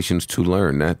conversations to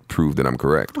learn, not prove that I'm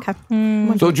correct. Okay.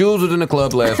 So Julz was in the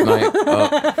club last night.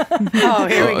 Oh,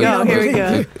 here we go. Here we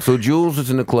go. So Julz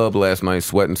was in the club last night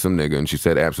sweating some nigga, and she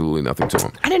said absolutely nothing to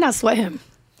him. I did not sweat him.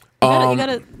 You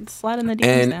gotta slide in the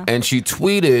DMs now. And she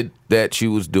tweeted that she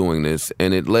was doing this,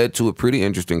 and it led to a pretty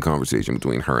interesting conversation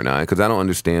between her and I, because I don't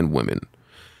understand women.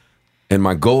 And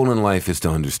my goal in life is to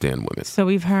understand women. So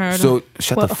we've heard. So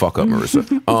shut the fuck up, Marissa.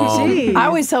 Jeez. I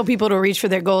always tell people to reach for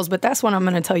their goals, but that's one I'm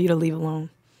going to tell you to leave alone.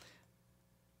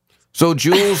 So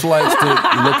Julz likes to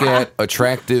look at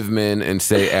attractive men and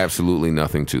say absolutely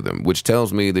nothing to them, which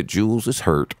tells me that Julz is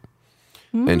hurt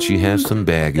and she has some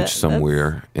baggage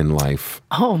somewhere in life.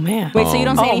 Oh man. Wait, so you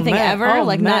don't say anything man. ever? Oh,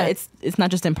 like man. not it's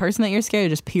not just in person that you're scared,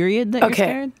 just period that you're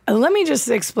scared? Let me just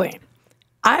explain.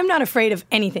 I'm not afraid of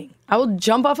anything. I will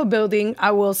jump off a building.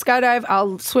 I will skydive.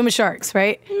 I'll swim with sharks,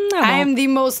 right? I am the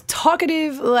most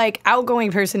talkative, like,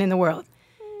 outgoing person in the world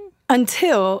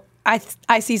until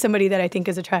I see somebody that I think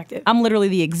is attractive. I'm literally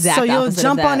the exact So you'll opposite of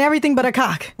jump that. on everything but a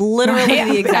cock. Literally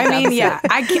the exact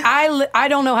opposite. I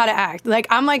don't know how to act. Like,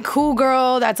 I'm like cool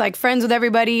girl that's like friends with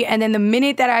everybody, and then the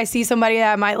minute that I see somebody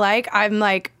that I might like, I'm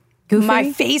like, Goofy?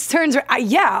 my face turns.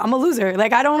 I'm a loser.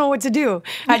 Like, I don't know what to do.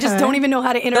 I just don't even know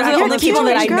how to interact. Those are the with only people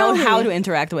that I people. know how to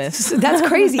interact with. That's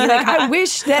crazy. Like, I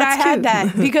wish that I had cute.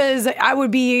 that, because I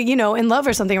would be, in love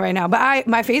or something right now. But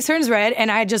my face turns red and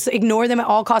I just ignore them at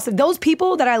all costs. Those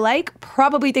people that I like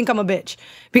probably think I'm a bitch,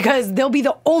 because they'll be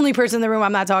the only person in the room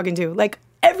I'm not talking to. Like,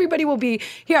 everybody will be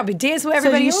here. I'll be dancing with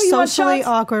everybody. So you're want socially shots?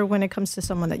 awkward when it comes to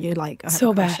someone that you like.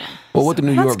 So bad. Well, what the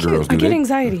New York cute. girls do? I get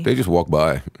anxiety. They just walk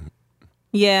by.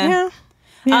 Yeah.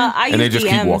 Yeah. I use And they just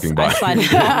keep DMs. walking by. I slide in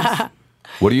DMs.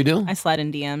 What do you do? I slide in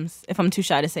DMs if I'm too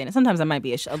shy to say it. Sometimes I might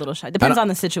be a little shy. Depends on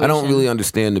the situation. I don't really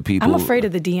understand the people. I'm afraid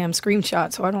of the DM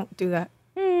screenshot, so I don't do that.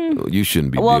 You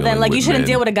shouldn't be. Well, dealing then, like, with you shouldn't men.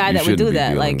 deal with a guy You that would do shouldn't be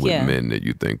that, dealing like, with yeah. men that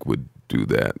you think would do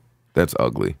that. That's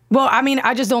ugly. Well, I mean,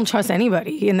 I just don't trust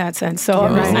anybody in that sense. So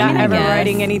I'm just I not mean, I ever guess.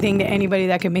 writing anything to anybody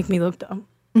that can make me look dumb.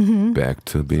 Back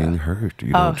to being hurt.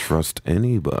 You don't trust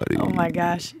anybody. Oh my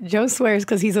gosh. Joe swears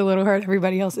because he's a little hurt.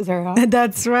 Everybody else is hurt. Huh?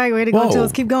 That's right. Way to go, Whoa.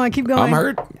 Jules. Keep going. Keep going. I'm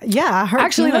hurt. Yeah, I hurt.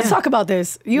 Actually, too. let's talk about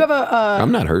this. You have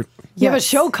I'm not hurt. you have a Yes.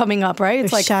 show coming up, right?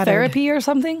 It's You're like shattered. therapy or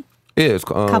something. Yeah, it's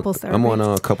Couples I'm on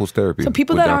therapy. couples therapy. So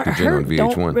people with that aren't Dr. Jen on hurt VH1.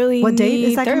 don't really What date need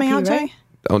is that coming out, therapy, right? Jay?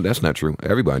 Oh, that's not true.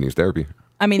 Everybody needs therapy.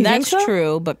 I mean, You think that's so?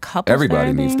 true, but couples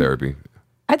Everybody therapy? needs therapy.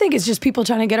 I think it's just people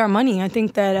trying to get our money. I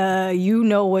think that you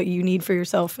know what you need for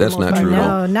yourself. for the That's most not part. true.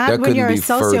 No, That not when couldn't you're a be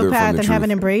further from sociopath the and haven't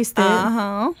truth. embraced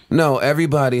it. No,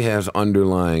 everybody has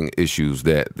underlying issues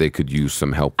that they could use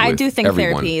some help with. I do think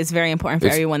Everyone. therapy is very important for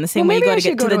It's- everyone. The same Well, way you maybe go I to should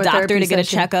get to go the to a doctor therapy to get a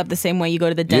session. checkup, the same way you go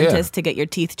to the dentist to get your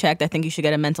teeth checked. I think you should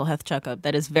get a mental health checkup.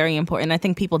 That is very important. I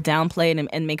think people downplay it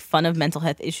and make fun of mental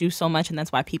health issues so much, and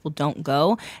that's why people don't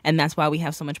go. And that's why we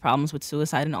have so much problems with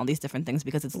suicide and all these different things,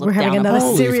 because it's looked We're having down another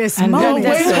upon. serious And moment.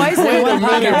 that's twice in Wait a one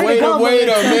minute,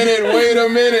 podcast. wait a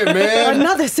minute, man.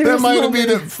 Another serious That might be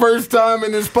moment. the first time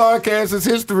in this podcast's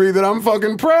history that I'm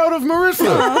fucking proud of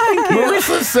Marissa.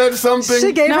 Marissa said something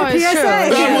She gave No, her it's PSA. true.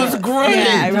 that was great.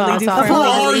 Yeah, I really do. No, Who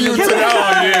are you today? Oh,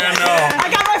 yeah, no. I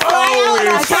got my Holy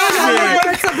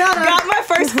fly shit. Got my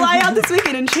first fly out this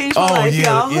weekend and changed my Oh, life,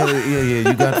 yeah, y'all. yeah.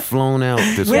 You got flown out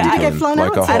this Where did you weekend. get flown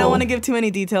like out a to? I don't hoe. want to give too many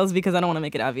details because I don't want to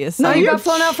make it obvious. No, So- you got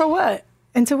flown out for what?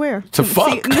 And to where? To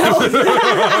fuck. Duh.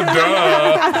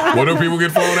 What do people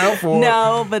get flown out for?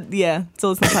 No, but yeah. So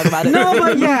let's not talk about it. No,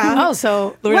 but yeah. Oh,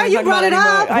 so We're Well, not you talking brought about it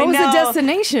anymore. up. I what was the know.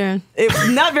 destination?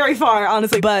 Not very far,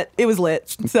 honestly, but it was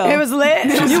lit. So It was lit.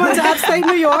 You went to upstate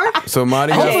New York? So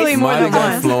Marty Hopefully more Marty than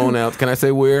got one. flown out. Can I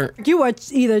say where? You were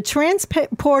either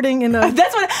transporting in the.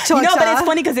 That's what Cha-cha. but it's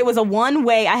funny because it was a one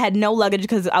way. I had no luggage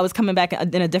because I was coming back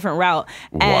in a different route,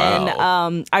 and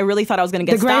Wow. I really thought I was going to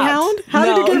get The Greyhound? stopped. How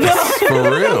did it get For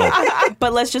real?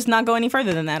 But let's just not go any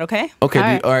further than that, okay? Okay, All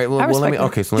right. all right. Well, I let me. respect that.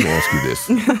 Okay, so let me ask you this,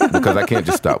 because I can't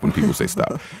just stop when people say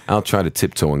stop. I'll try to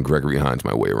tiptoe and Gregory Hines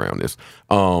my way around this.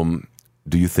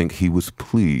 Do you think he was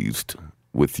pleased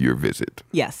with your visit?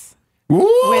 Yes. Ooh,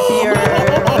 With your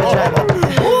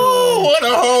vagina. Ooh, what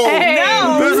a hoe! Hey.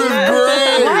 No. This is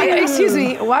great. Why, excuse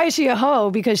me, why is she a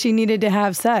hoe? Because she needed to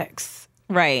have sex.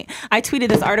 Right. I tweeted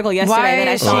this article yesterday Why that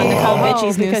I is saw she in Nicole a hoe?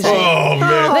 Mitchie's new Because site. Oh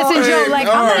man! Listen, Joe, like,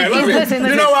 all I'm right, gonna let me, listen.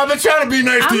 You know, I've been trying to be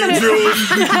nice to you, gonna-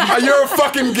 Jules. You're a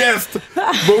fucking guest,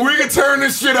 but we can turn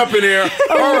this shit up in here.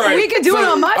 All right, We could do it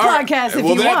on my all right. podcast if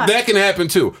well, you want. That can happen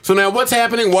too. So now, what's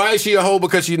happening? Why is she a hoe?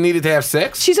 Because she needed to have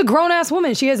sex? She's a grown ass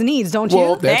woman. She has needs, don't you?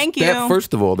 Well, Thank you.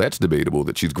 First of all, that's debatable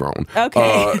that she's grown.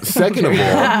 Okay. Second of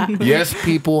all, yes,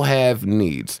 people have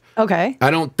needs. Okay.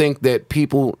 I don't think that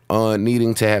people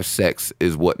needing to have sex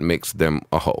is what makes them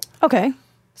a hoe. Okay.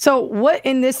 So what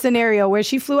in this scenario where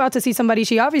she flew out to see somebody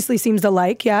she obviously seems to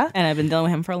like, yeah? And I've been dealing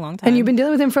with him for a long time. And you've been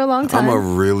dealing with him for a long time. I'm a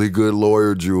really good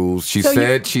lawyer, Jules. She So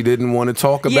said she didn't want to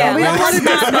talk about Yeah, We don't want to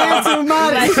this. disband too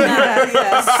much. That's not-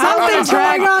 yes. Something's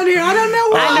going on here. I don't know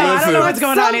why. I don't know what's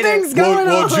going on either. Something's going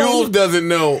Well, on. Jules doesn't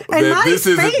know And that Monty's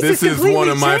face this is is one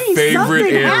of my completely favorite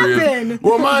changed. areas. Something happened.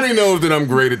 Well, Monty knows that I'm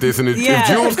great at this, and if Yeah.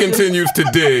 Jules continues to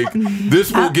dig,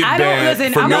 this will get I don't bad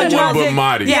listen. for I'm no gonna one try to but dig.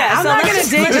 Marty. Yeah, I'm so not gonna let's-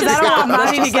 dig let's because I just don't stop. want Monty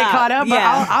Let's to just get stop. caught up. But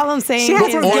Yeah. all I'm saying She has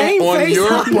is her game On face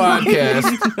your on.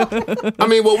 podcast, I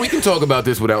mean, well, we can talk about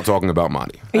this without talking about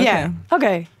Monty. yeah.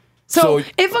 Okay. So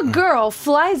if a girl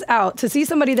flies out to see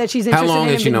somebody that she's interested long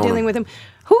in has she and been known dealing him? with him,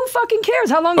 who fucking cares?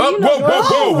 How long do you know?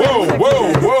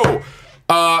 Whoa.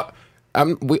 I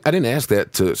didn't ask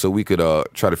that so we could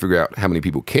try to figure out how many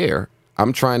people care.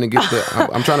 I'm trying to get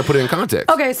I'm trying to put it in context.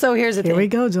 Okay, so here's the thing. Here we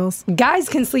go, Jules. Guys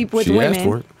can sleep with She women. asked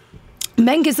for it.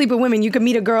 Men can sleep with women. You could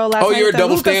meet a girl last night you're at a the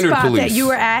double hookah standard spot police. that you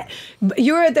were at.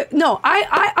 You're at the no.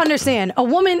 I understand. A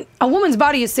woman's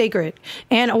body is sacred,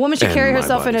 and a woman should And carry my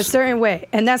herself in a body's certain way,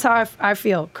 and that's how I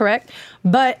feel. Correct,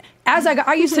 but as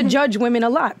I used to judge women a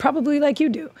lot, probably like you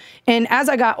do, and as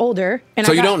I got older, and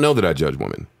So you don't know that I judge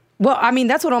women. Well, I mean,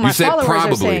 that's what all my You said followers are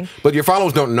probably, saying. but your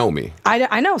followers don't know me.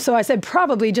 I know, so I said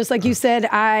probably, just like you said.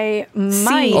 I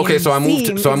might. Okay, so I moved.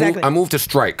 Exactly. I moved to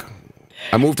strike.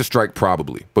 I moved to strike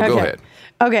probably, but go ahead.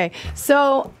 Okay,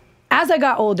 so as I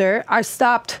got older, I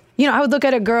stopped. I would look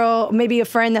at a girl, maybe a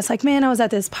friend that's like, man, I was at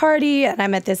this party and I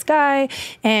met this guy,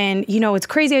 and it's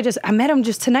crazy. I met him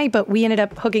just tonight, but we ended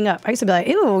up hooking up. I used to be like,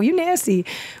 ew, you nasty.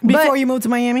 Before you moved to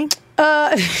Miami?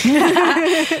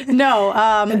 No,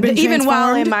 even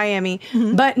while in transformed? Miami.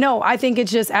 Mm-hmm. But no, I think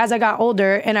it's just as I got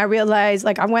older and I realized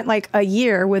I went a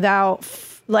year without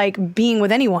being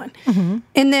with anyone. Mm-hmm.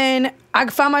 And then I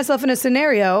found myself in a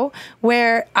scenario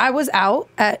where I was out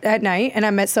at night and I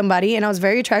met somebody and I was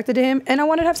very attracted to him and I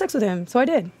wanted to have sex with him. So I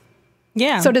did.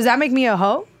 Yeah. So does that make me a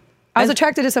hoe? I was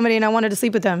attracted to somebody and I wanted to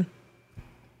sleep with them.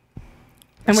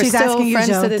 And we're She's still asking you, friends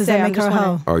Joe, to this does day. that I'm make her just a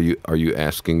wondering. hoe? Are you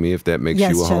asking me if that makes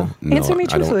Yes, you a Joe. hoe? No, Answer me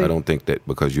truthfully. I don't think that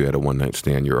because you had a one night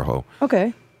stand, you're a hoe.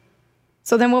 Okay.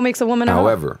 So then what makes a woman a hoe?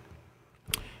 However,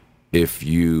 if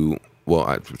you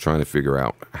I'm trying to figure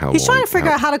out how He's long. trying to figure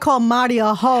out how to call Marty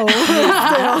a hoe.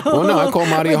 Well, no, I call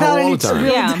Marty a Without hoe all any the time.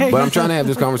 real Yeah. data. But I'm trying to have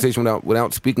this conversation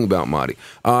without speaking about Marty.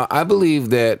 I believe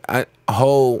that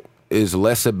hoe is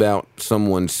less about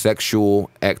someone's sexual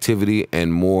activity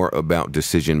and more about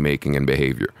decision making and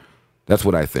behavior. That's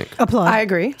what I think. Applaud. I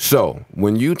agree. So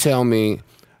when you tell me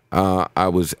I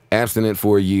was abstinent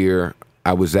for a year,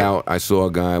 I was out, I saw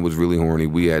a guy, was really horny,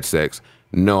 we had sex.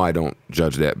 No, I don't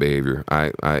judge that behavior. I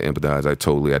empathize. I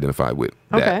totally identify with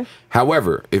that. Okay.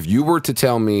 However, if you were to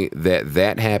tell me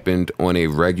that happened on a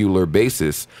regular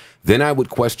basis, then I would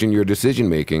question your decision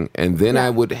making, and then I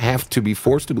would have to be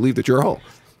forced to believe that you're a hoe.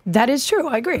 That is true.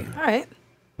 I agree. All right.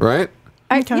 Right?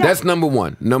 Yeah. That's number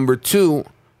one. Number two,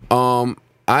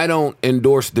 I don't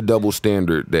endorse the double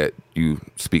standard that you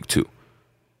speak to.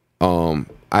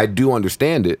 I do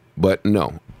understand it, but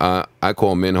no. I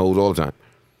call men hoes all the time.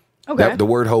 Okay. The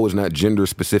word hoe is not gender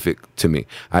specific to me.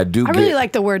 I really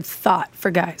like the word thought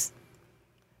for guys.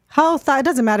 Hoe thought, it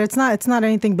doesn't matter. It's not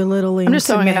anything belittling I'm just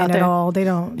to throwing it men out at there. all. They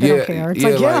don't Yeah, care. It's yeah,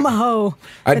 like, I'm a hoe.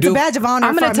 It's a badge of honor.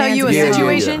 I'm going to tell you a Yeah,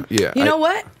 situation. yeah. You know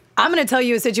what? I'm going to tell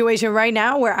you a situation right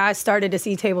now where I started to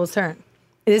see tables turn.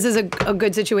 This is a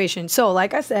good situation. So,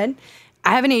 like I said,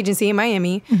 I have an agency in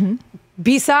Miami. Mm-hmm.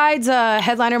 Besides a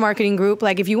headliner marketing group,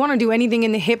 if you want to do anything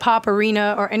in the hip hop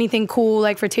arena or anything cool,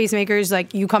 for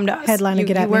tastemakers, you come to us. Headliner,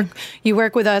 get at me. You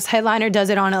work with us. Headliner does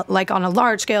it on a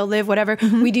large scale, live, whatever.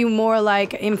 Mm-hmm. We do more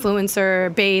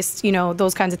influencer based,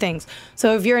 those kinds of things.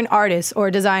 So if you're an artist or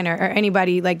a designer or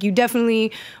anybody,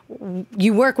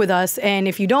 you work with us. And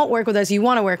if you don't work with us, you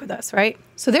want to work with us, right?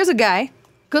 So there's a guy,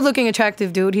 good looking,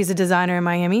 attractive dude. He's a designer in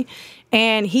Miami.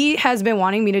 And he has been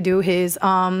wanting me to do his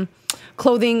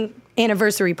clothing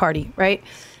anniversary party, right?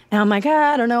 And I'm like,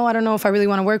 I don't know if I really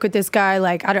want to work with this guy.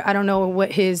 I don't know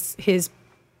what his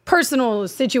personal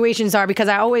situations are, because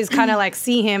I always kind of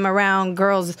see him around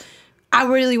girls I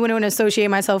really wouldn't associate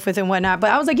myself with and whatnot.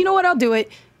 But I was like, you know what? I'll do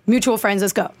it. Mutual friends,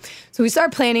 let's go. So we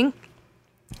start planning.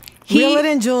 Reel it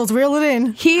in, Julz. Reel it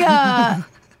in.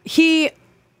 He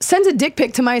sends a dick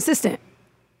pic to my assistant.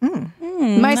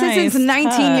 My assistant's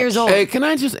 19 years old. Hey, can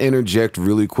I just interject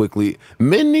really quickly?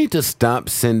 Men need to stop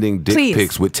sending dick Please.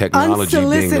 pics with technology being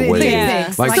Unsolicited the way. dick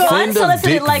pics. Like, So send a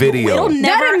unsolicited, dick video. it'll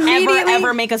never, immediately-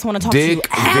 ever make us want to talk to you. Dick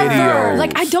Ever.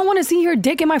 video. I don't want to see your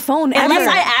dick in my phone ever. Unless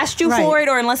I asked you Right. for it,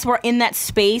 or unless we're in that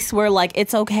space where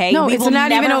it's okay. No, we it's will not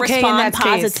never even okay in respond that space.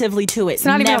 positively to it. It's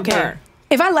not even okay. Never.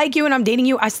 If I like you and I'm dating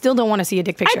you, I still don't want to see a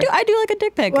dick picture. I do like a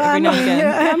dick pic every now and again.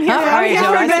 I'm here. All right, Joe,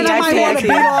 I see, I see, I see.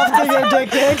 off to your dick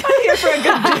pic. I'm here for a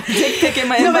good dick pic in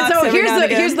my No, inbox but so every now and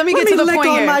again. let me Let get to me the lick point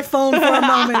on here. my phone for a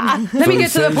moment. Let me So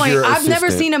get to the send point. your I've never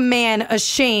assistant. seen a man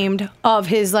ashamed of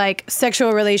his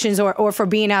sexual relations or for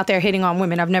being out there hitting on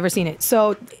women. I've never seen it.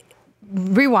 So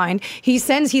rewind. He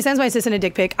sends my assistant a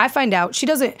dick pic. I find out she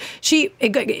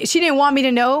didn't want me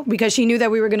to know because she knew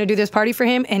that we were going to do this party for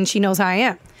him, and she knows how I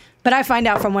am. But I find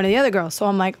out from one of the other girls. So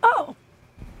I'm like, oh,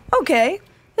 okay.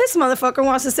 This motherfucker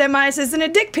wants to send my assistant a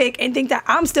dick pic and think that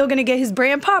I'm still going to get his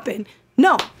brand popping.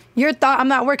 No, I'm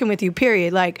not working with you,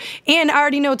 period. Like, and I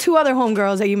already know 2 other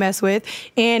homegirls that you mess with,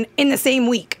 and in the same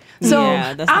week. So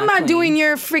I'm not doing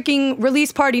your freaking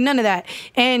release party, none of that.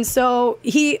 And so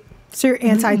he you're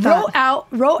anti-thought.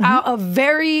 wrote out a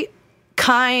very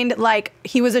kind, like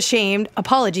he was ashamed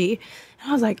apology. And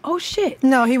I was like, oh shit.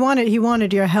 No, he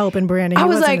wanted your help in branding. I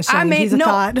was like, He's a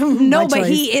thought. But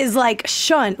he is like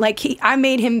shunned. Like I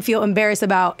made him feel embarrassed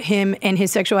about him and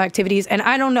his sexual activities. And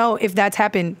I don't know if that's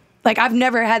happened. Like I've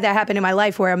never had that happen in my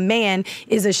life where a man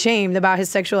is ashamed about his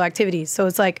sexual activities. So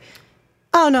it's like,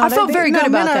 oh no! I felt very good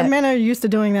about that. Men are used to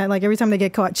doing that. Like every time they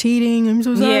get caught cheating, I'm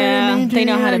so sorry. Yeah, they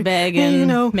know how to beg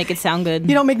and make it sound good.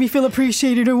 You don't make me feel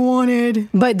appreciated or wanted.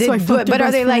 But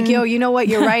are they like, yo, you know what?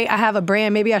 You're right. I have a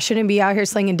brand. Maybe I shouldn't be out here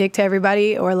slinging dick to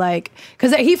everybody, or like,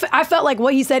 because I felt like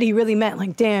what he said he really meant.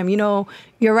 Like, damn, you know,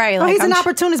 you're right. Well, like, he's an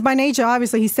opportunist by nature.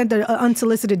 Obviously, he sent an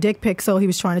unsolicited dick pic, so he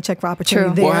was trying to check for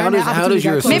opportunity there. Well, how does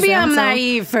your maybe I'm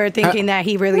naive for thinking that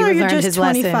he really learned his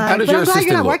lesson. How does but your I'm glad assistant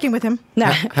you're not look? working with him.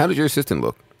 Nah. How does your assistant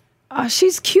look?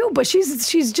 She's cute, but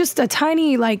she's just a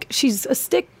tiny, like, she's a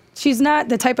stick. She's not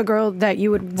the type of girl that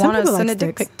you would want to send a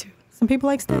dick pic to. Some people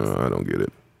like sticks. I don't get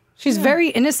it. She's very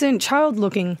innocent, child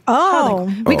looking.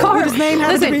 Oh, we call her. His name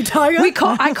has to be Tiger.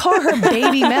 I call her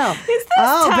Baby Mel.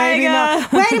 Baby Mel.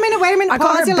 Wait a minute. I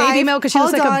call her Baby Mel because she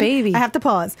looks like a baby. I have to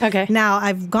pause. Okay. Now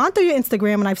I've gone through your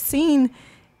Instagram and I've seen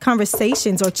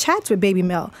conversations or chats with Baby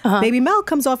Mel. Baby Mel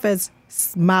comes off as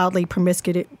mildly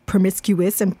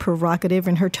promiscuous and provocative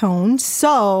in her tone,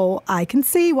 so I can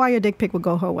see why your dick pic would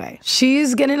go her way.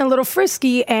 She's getting a little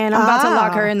frisky, and I'm about to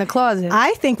lock her in the closet.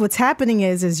 I think what's happening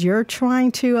is you're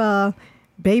trying to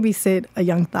babysit a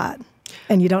young thought,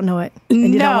 and you don't know it,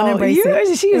 and you don't want to embrace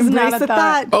it. She is embrace not a the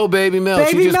thought. Oh, Baby Mel,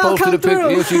 Baby she just Mel, posted a come picture.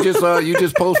 through. Yeah, you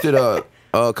just posted a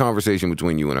conversation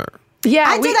between you and her. Yeah,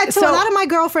 I do that too. A lot of my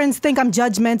girlfriends think I'm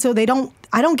judgmental.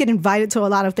 I don't get invited to a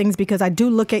lot of things because I do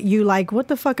look at you like, what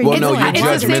the fuck are you doing? Well, no, you're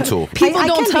judgmental. People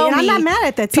don't tell me. I'm not mad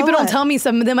at that. People don't tell me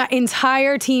some of them. My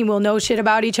entire team will know shit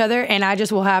about each other, and I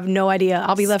just will have no idea.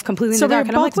 I'll be left completely in the dark. So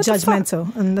and I'm like, both what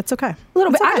judgmental, and that's okay. A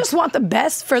little bit. I just want the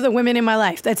best for the women in my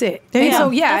life. That's it. And so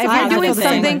That's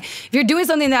if you're doing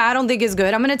something that I don't think is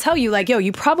good, I'm going to tell you, like, yo,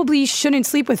 you probably shouldn't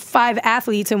sleep with 5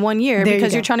 athletes in 1 year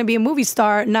because you're trying to be a movie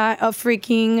star, not a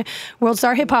freaking world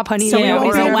star hip hop honey. So we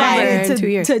won't be invited in 2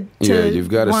 years. You've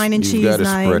got to wine and cheese spread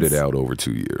nights. it out over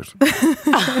 2 years.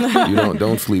 You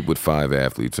don't sleep with 5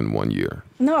 athletes in 1 year.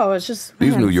 No, it's just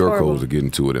these New York hoes are getting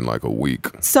to it in like a week.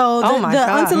 So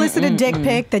the unsolicited dick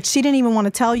pic that she didn't even want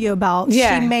to tell you about,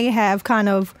 she may have kind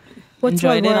of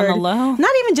enjoyed it on the low.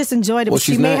 Not even just enjoyed it, but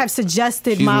she may have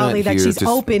suggested mildly that she's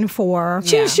open for.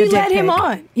 She let him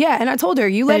on. Yeah, and I told her,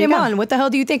 you let him on. What the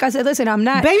hell do you think? I said, listen, I'm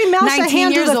not. Baby Mel 19 should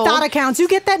handle years the old. thought accounts. You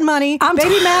get that money.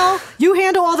 Baby Mel, you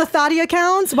handle all the thoughty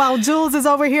accounts while Julz is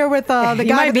over here with the guy.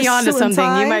 You might be onto something.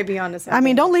 You might be onto something. I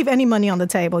mean, don't leave any money on the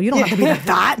table. You don't have to be the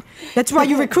thought. That's why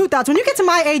you recruit thoughts. When you get to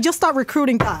my age, you'll start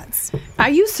recruiting thoughts. I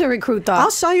used to recruit thoughts. I'll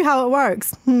show you how it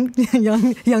works.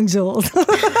 young Julz.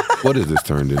 What has this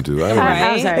turned into? I don't know.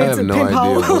 I'm sorry. I have no idea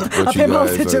what you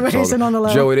guys situation on the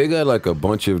low. Joey, they got like a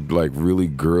bunch of like really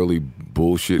girly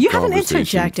bullshit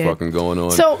conversations fucking going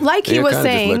on. So like he was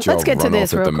saying, let's get to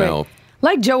this real quick. Mouth.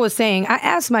 Like Joe was saying, I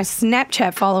asked my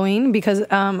Snapchat following because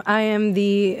I am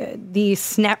the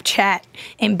Snapchat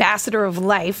ambassador of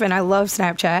life, and I love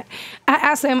Snapchat. I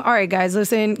asked them, all right, guys,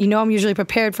 listen, you know I'm usually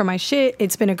prepared for my shit.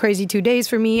 It's been a crazy 2 days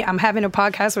for me. I'm having a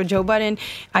podcast with Joe Budden.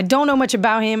 I don't know much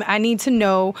about him. I need to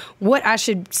know what I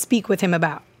should speak with him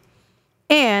about.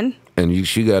 And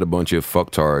she got a bunch of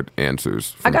fucktard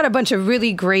answers. I got a bunch of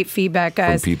really great feedback,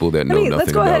 guys. From people that know nothing about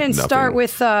Let's go ahead and start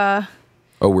with... oh,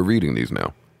 we're reading these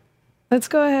now. Let's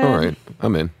go ahead. All right,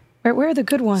 I'm in. Where are the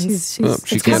good ones? She's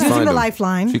using the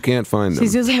lifeline. She can't find them.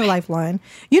 She's using the lifeline.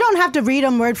 You don't have to read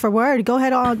them word for word. Go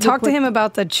ahead on. Talk to him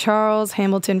about the Charles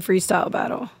Hamilton freestyle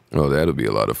battle. Oh, that'll be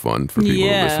a lot of fun for people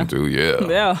to listen to.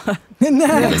 Yeah.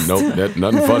 Nope,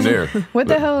 nothing fun there. What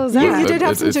the hell is that? You did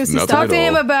have some juicy stuff. Talk to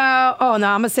him about. Oh no,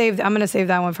 I'm gonna save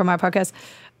that one for my podcast.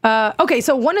 Okay,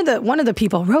 so one of the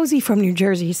people, Rosie from New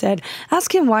Jersey, said,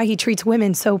 ask him why he treats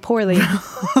women so poorly.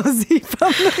 Rosie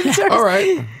from New Jersey. All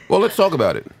right. Well, let's talk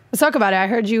about it. Let's talk about it. I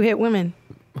heard you hit women.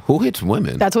 Who hits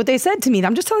women? That's what they said to me.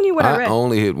 I'm just telling you what I read. I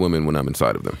only hit women when I'm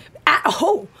inside of them.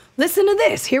 Listen to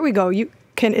this. Here we go.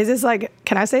 Can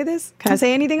I say this? Can I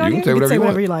say anything on here? You can say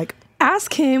whatever you like.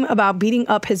 Ask him about beating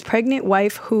up his pregnant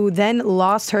wife who then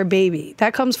lost her baby.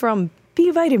 That comes from B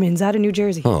Vitamins out of New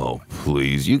Jersey. Oh,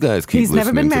 please. You guys keep He's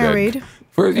never listening been to that. married.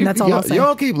 First, And that's all I'll say.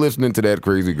 y'all keep listening to that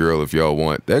crazy girl if y'all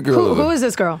want. That girl. Who is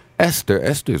this girl? Esther.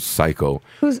 Esther's psycho.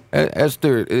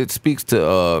 Esther? It speaks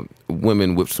to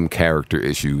women with some character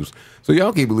issues. So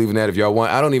y'all keep believing that if y'all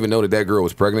want. I don't even know that girl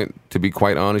was pregnant. To be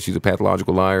quite honest, she's a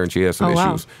pathological liar and she has some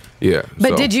issues. Wow. Yeah.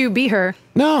 But did you beat her?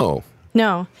 No.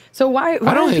 No. So why don't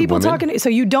are hit people women. talking? So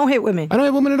you don't hit women? I don't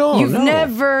hit women at all. You've no.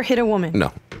 never hit a woman?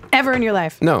 No. Ever in your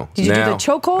life? No. Did you do Now, the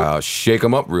chokehold? I'll shake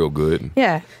them up real good.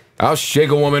 Yeah. I'll shake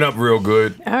a woman up real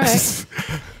good. All right.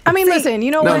 I mean, listen,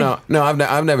 you know what? No.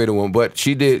 I've never hit a woman, but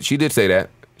she did say that.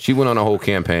 She went on a whole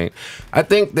campaign. I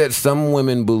think that some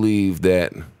women believe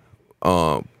that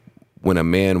when a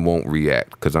man won't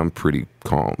react, because I'm pretty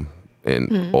calm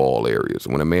in all areas.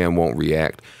 When a man won't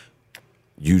react,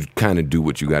 you kind of do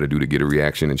what you got to do to get a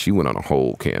reaction. And she went on a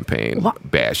whole campaign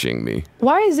bashing me.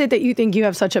 Why is it that you think you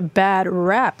have such a bad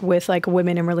rap with like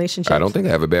women in relationships? I don't think I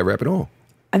have a bad rap at all.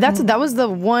 That was the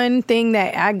one thing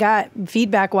that I got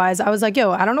feedback wise. I was like,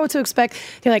 yo, I don't know what to expect.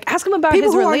 They're like, ask him about People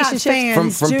his who are not relationship.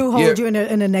 fans do hold you in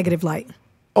a negative light.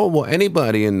 Oh well,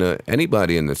 anybody in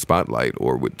the spotlight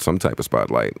or with some type of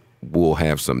spotlight will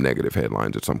have some negative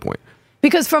headlines at some point.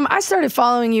 Because I started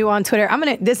following you on Twitter.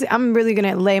 I'm really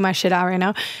gonna lay my shit out right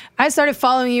now. I started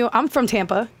following you. I'm from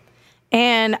Tampa,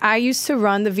 and I used to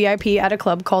run the VIP at a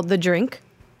club called The Drink.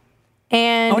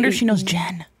 And I wonder if she knows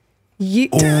Jen. Jen.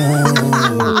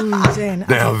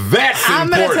 Now that's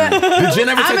important. Did Jen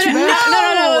ever touch you back?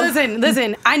 No.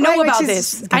 Listen. I know about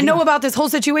this. I know about this whole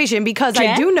situation because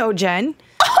I do know Jen.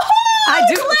 I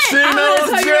do. She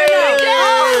knows Jen.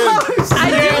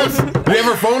 I do. Do you have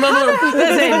her phone number?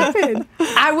 Listen,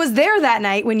 I was there that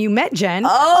night when you met Jen. I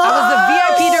was the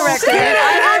VIP director.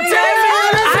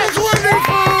 That's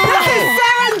wonderful.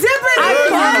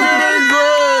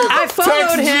 I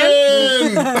followed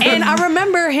him, and I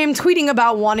remember him tweeting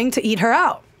about wanting to eat her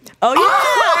out. Oh, yeah.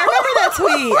 I remember that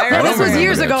tweet. This was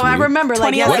years ago. I remember,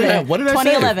 like, 2011. yesterday. What did I say?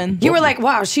 2011. You were like,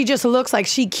 wow, she just looks like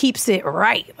she keeps it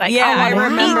right. Like, Yeah, I wanna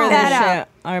remember eat that shit.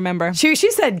 I remember. She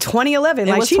said 2011.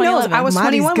 It Like, was she knows. 2011. I was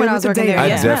 21 when I was working there. I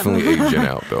Yeah. definitely ate Jen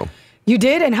out though. You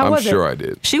did? And how I'm was it? sure I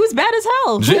did. She was bad as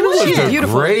hell. Jen Who was she? the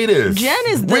Beautiful. greatest. Jen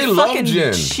is the we love fucking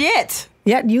Jen. shit.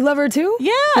 Yeah, you love her too?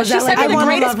 Yeah, Was she that sent like- me the I wanna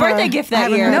greatest love her. birthday gift I that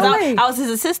haven't year. heard No I way. I was his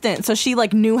assistant, so she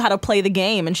like knew how to play the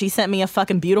game, and she sent me a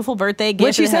fucking beautiful birthday gift.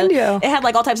 What'd she It had- send you? It had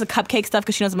like all types of cupcake stuff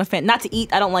because she knows I'm a fan. Not to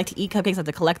eat. I don't like to eat cupcakes. I have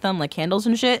to collect them, like candles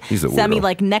and shit. He's a Sent me weirdo.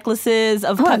 like necklaces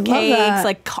of Oh, I love cupcakes, that.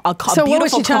 like a So beautiful what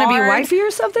was she trying to be card. wifey or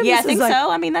something? Yeah, This I think is like-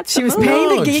 so. I mean, that's She the was move. paying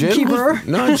the Jen gatekeeper.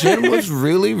 Jen was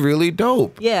really, really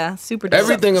dope. Yeah, super. Dope.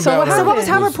 Everything So about what her. So what was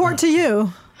her was- report to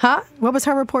you? Huh? What was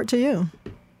her report to you?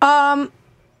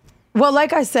 Well,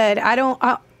 like I said, I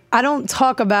don't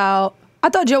talk about. I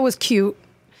thought Joe was cute,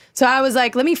 so I was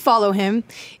like, let me follow him.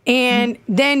 And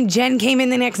then Jen came in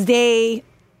the next day,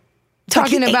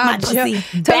 talking he ate about my Joe, pussy.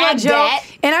 talking Bad about Joe, bat.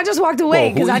 and I just walked away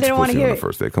Who because I eats didn't want to pussy hear on it. the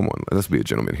first day. Come on, let's be a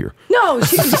gentleman here. No,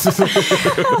 she, The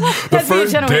let's be a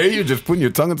first gentleman. day, you're just putting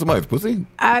your tongue in somebody's pussy.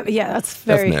 Yeah, that's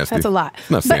very. nasty. That's a lot.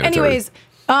 It's not but sanitary. anyways,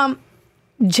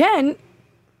 Jen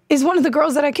is one of the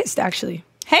girls that I kissed actually.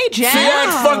 Hey, Jen. See, I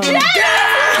fucking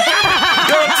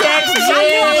Don't text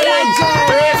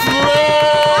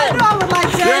I would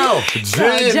like Jen. Yo,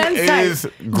 Jen Jen's is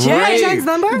type. great. Jen's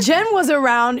number? Jen was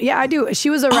around. Yeah, I do. She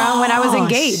was around when I was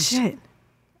engaged. Shit.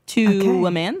 To Okay.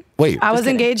 a man. Wait, I was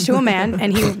engaged to a man,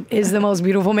 and he is the most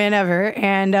beautiful man ever.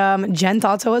 And Jen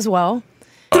thought so as well.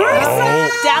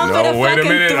 Down for the no, wait a fucking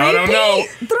minute. I don't know.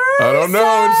 I don't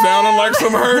know. It sounded like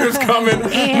some hurt is coming.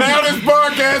 Now this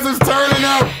podcast is turning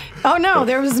up. Oh no,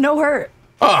 there was no hurt.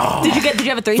 Did you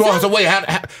have a threesome? So wait,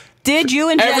 how, Did you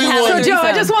and Jen have Everyone- a So threesome? Joe,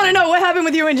 I just want to know what happened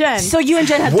with you and Jen. So you and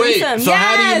Jen had wait. threesome. So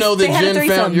how do you know that Jen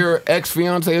found your? your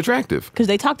ex-fiance attractive? Because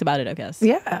they talked about it, I guess.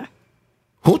 Yeah.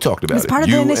 Who talked about It's it? part of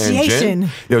the You and initiation.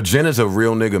 Jen? Yo, Jen is a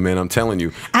real nigga, man. I'm telling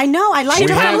you. I know. I like We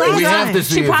her. have, last we have time. to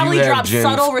see She if you probably have dropped Jen's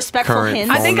subtle, respectful current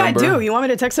hints. I phone think I number. do. You want me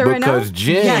to text her right now? Because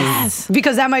Jen. Yes.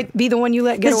 Because that might be the one you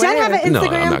let get Does away Jen have with. an No, I'm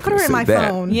Instagram? not Put gonna her in say my that.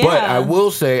 phone. Yeah. But I will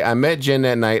say I met Jen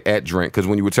that night at Drink because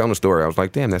when you were telling the story, I was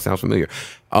like, damn, that sounds familiar.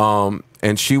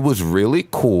 And she was really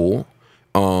cool.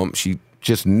 She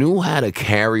just knew how to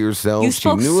carry herself. You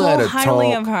spoke she knew so how to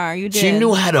highly talk. of her. You She did.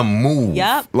 knew how to move.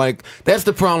 Yep. Like that's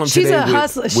the problem She's today. a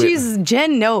hustler.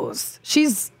 Jen knows.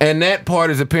 And that part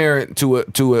is apparent to a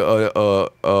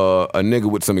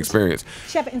nigga with some experience.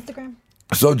 She have an Instagram?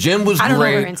 So Jen was I don't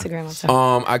great. know her Instagram. I'm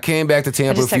sorry. I came back to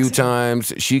Tampa a just few texted.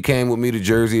 times. She came with me to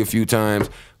Jersey a few times.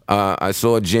 I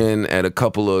saw Jen at a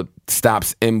couple of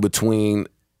stops in between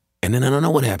And then I don't know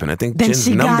what happened. I think Then Jen's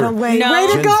she number. got away. No. Way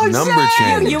to Jen's go, number Jen.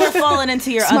 changed. You were falling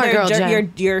into your Smart other girl,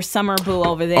 Jen. your summer boo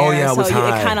over there. Oh yeah, I was so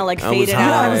high. it kind of like I was faded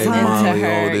high, out into Molly,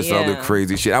 her. all this other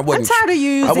crazy shit. I I'm wasn't. tired of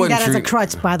you I using wasn't that as a treat-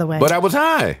 crutch, by the way. But I was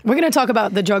high. We're gonna talk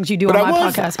about the drugs you do But on I my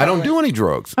was. podcast. I don't do any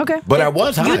drugs. Okay. But I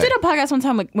was high. You did a podcast one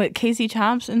time with Casey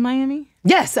Chops in Miami.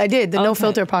 Yes, I did the No Okay.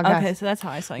 Filter podcast. Okay, so that's how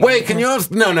I saw you. Wait, can you?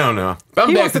 No. I'm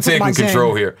He back wants to to talk taking about Jen.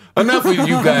 control here. Enough of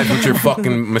you guys with your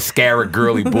fucking mascara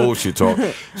girly bullshit talk.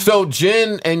 So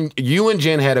Jen and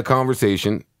Jen had a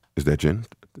conversation. Is that Jen?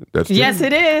 That's Jen? Yes,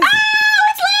 it is.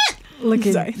 look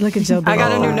at Joe. I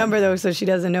got a new number though, so she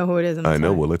doesn't know who it is. I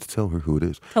know. Well, let's tell her who it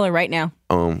is. Tell her right now.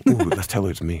 Let's tell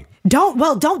her it's me.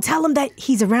 Don't tell him that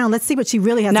he's around. Let's see what she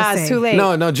really has to Nah, say. it's too late.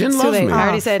 No, Jen It's too loves late. me. I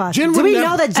already said. fuck. Jen Do would we never-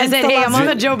 know that I Jen said, still hey, loves I'm on you?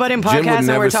 the Joe Budden Jen podcast, would and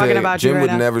never we're talking say. about Jen you right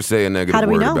would now. never say a How negative do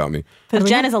we word know? about me Because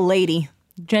Jen is a lady.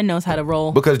 Jen knows how to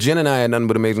roll. because Jen and I had nothing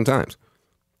but amazing times.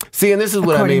 See, and this is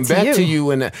what I mean. According to Back to you.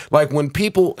 you and like when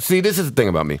people see, this is the thing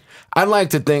about me. I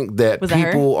like to think that Was that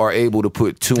her? people are able to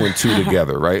put two and two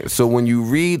together, right? So when you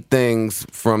read things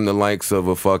from the likes of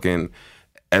a fucking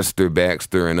Esther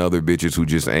Baxter and other bitches who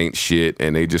just ain't shit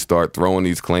and they just start throwing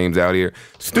these claims out here,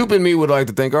 stupid me would like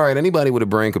to think, all right, anybody with a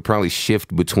brain could probably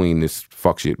shift between this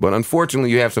fuck shit. But unfortunately,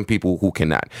 you have some people who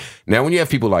cannot. Now, when you have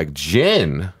people like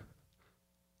Jen,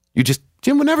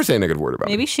 Jen would never say a negative word about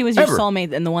me. Maybe she was your Ever.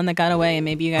 soulmate and the one that got away, and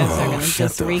maybe you guys are going to shut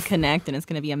just the reconnect, and it's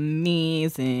going to be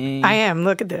amazing. I am.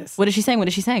 Look at this. What is she saying? What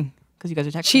is she saying? Because you guys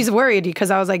are texting. She's worried because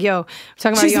I was like, yo, I'm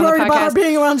talking about She's you on the worried podcast. about her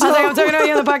being around I was like, Joe. I'm talking about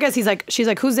you on the podcast. She's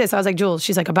like, who's this? I was like, Julz.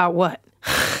 She's like, about what?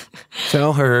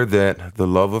 Tell her that the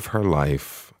love of her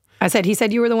life. I said, he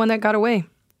said you were the one that got away.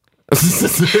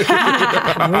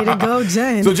 Way to go,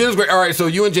 Jen. So Jen's great. All right, so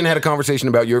you and Jen had a conversation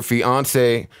about your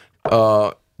fiance,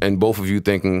 and both of you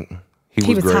thinking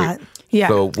he was great. hot. Yeah.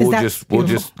 So we'll that just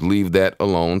beautiful? leave that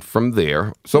alone from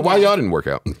there. So why y'all didn't work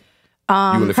out? You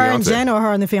and the Her and fiance. Jen or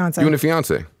her and the fiance? You and the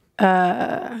fiance.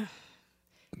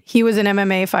 He was an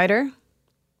MMA fighter.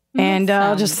 And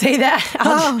I'll just say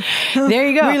that. There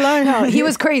you go. We learned how- He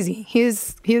was crazy.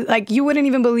 He's like, you wouldn't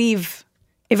even believe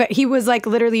if he was like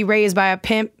literally raised by a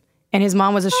pimp and his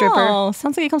mom was a stripper. Oh,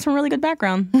 sounds like he comes from a really good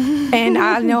background. And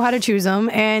I know how to choose him.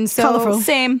 And so Colorful.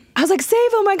 Same. I was like,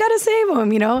 save him. I got to save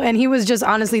him, you know? And he was just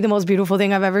honestly the most beautiful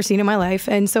thing I've ever seen in my life.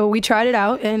 And so we tried it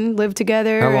out and lived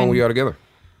together. How long and were y'all together?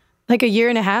 like a year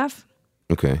and a half.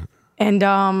 Okay. And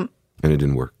And it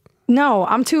didn't work. no,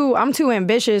 I'm too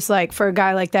ambitious like for a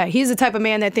guy like that. He's the type of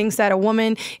man that thinks that a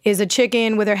woman is a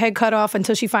chicken with her head cut off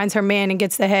until she finds her man and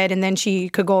gets the head, and then she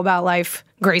could go about life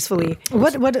gracefully.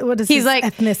 What is He's his like-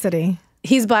 ethnicity?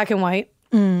 He's black and white.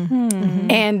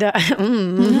 And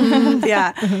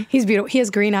yeah, he's beautiful. He has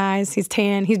green eyes. He's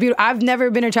tan. He's beautiful. I've never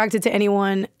been attracted to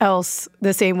anyone else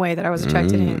the same way that I was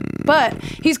attracted to him. But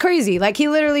he's crazy. Like he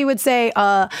literally would say,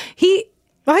 Well, he's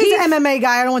an MMA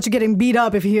guy. I don't want you getting beat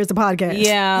up if he hears the podcast.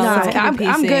 Yeah. Nah, let's keep it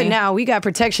I'm PC. good now. We got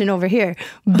protection over here.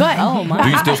 But Oh, my. Do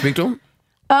you still speak to him?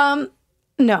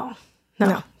 no.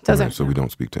 Doesn't. Right, so we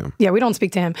don't speak to him. Yeah, we don't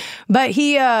speak to him. But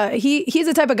he's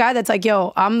the type of guy that's like,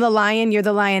 yo, I'm the lion, you're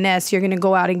the lioness. You're gonna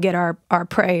go out and get our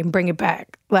prey and bring it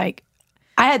back. Like,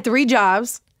 I had 3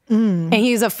 jobs. And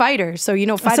he's a fighter, so you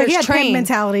know, fighters he had pimp train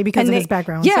mentality because of his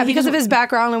background. Yeah, So because of his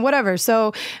background and whatever.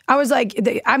 So I was like,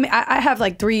 I have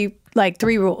like three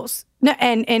rules,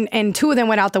 and 2 of them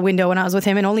went out the window when I was with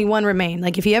him, and only 1 remained.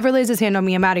 Like if he ever lays his hand on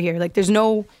me, I'm out of here. Like there's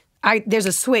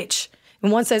a switch,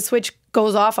 and once that switch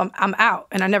goes off, I'm out,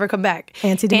 and I never come back.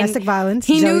 Anti-domestic And violence.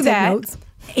 He Joey, knew take that. notes.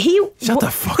 Shut the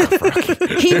fuck up,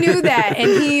 Rocky. He knew that, and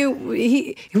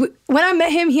he when I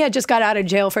met him, he had just got out of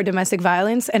jail for domestic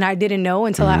violence, and I didn't know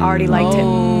until I already liked him.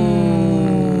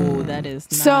 Oh, that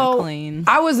is not So clean.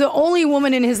 I was the only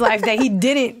woman in his life that he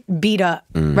didn't beat up,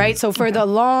 right? So for the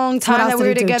long time else that we did were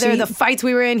he do, together, cheat? the fights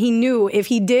we were in, he knew if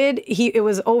he did, it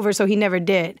was over. So he never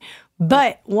did.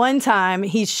 But one time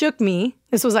he shook me.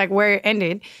 This was like where it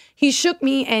ended. He shook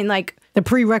me and like The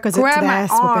prerequisite to grabbed the my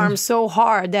ass whooping. arm so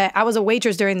hard that I was a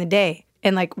waitress during the day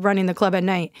and like running the club at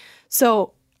night.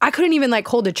 So I couldn't even like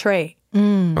hold a tray.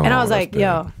 And I was like,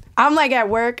 yo, I'm like at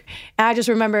work, and I just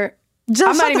remember. Joe,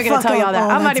 I'm not shut even the gonna fuck tell y'all up. that. Oh,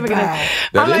 I'm not that's even gonna. bad.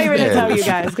 I'm not is even gonna bad. tell you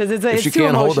guys because it's If you too can't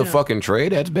emotional. hold a fucking tray,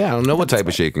 that's bad. I don't know what type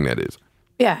of shaking that is.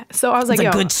 Yeah. So I was like, It's a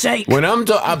yo, good shake. When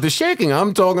the shaking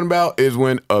I'm talking about is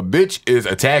when a bitch is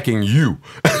attacking you.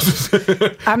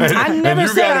 I never and you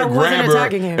said I gotta wasn't grab her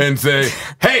attacking him. and say,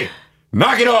 "Hey,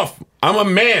 knock it off." I'm a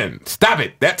man. Stop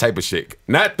it. That type of shake.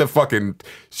 Not the fucking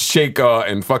shake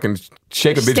and fucking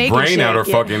shake a bitch Steak and brain out her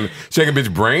shake, yeah. fucking shake a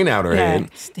bitch brain out her head.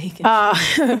 Steak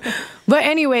and But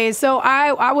anyways, so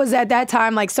I was at that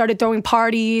time like started throwing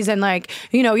parties and like,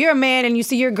 you know, you're a man and you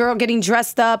see your girl getting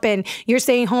dressed up and you're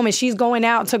staying home and she's going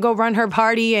out to go run her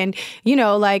party and, you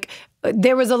know, like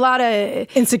there was a lot of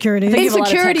Insecurities.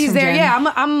 insecurities there.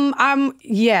 Yeah, I'm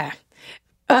yeah.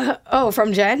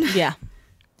 From Jen? Yeah.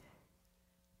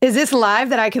 Is this live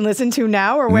that I can listen to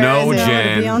now or where No, is it?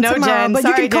 Jen. Be on No, tomorrow, Jen. but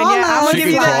Sorry, you can call Jen. Yeah, I'm us. gonna She give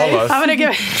can you call that. us. I'm gonna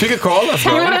give. She could call us. I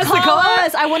Though. want to call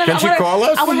us. I want to. Can she call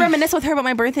us? I want to reminisce with her about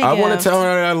my birthday I gift. want to tell her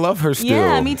I love her still.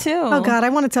 Yeah, me too. Oh God, I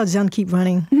want to tell Jen keep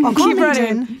running. Oh, call Keep me,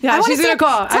 running. Jen. Yeah, I wanna she's gonna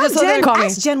call. I tell just told her to Jen, call me.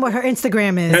 ask Jen what her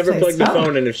Instagram is. Have her please. plug the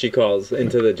phone in if she calls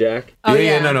into the jack.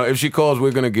 Yeah, no. If she calls, we're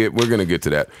gonna get to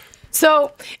that.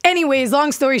 So, anyways,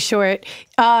 long story short,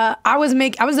 I was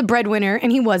the breadwinner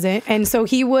and he wasn't, and so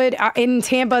he would in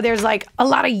Tampa. There's like a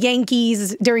lot of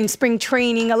Yankees during spring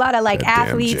training, a lot of like Goddamn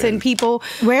athletes Jen. and people.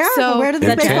 Where? So, Where do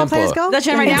the In baseball Tampa. players go? That's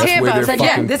Jen right in now. That's where Tampa. they're So, Jen,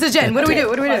 fucking- this is Jen. What do we do?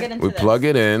 What do we Plug do? it into We this. plug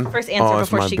it in. First answer it's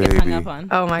before my she gets hung baby. up on.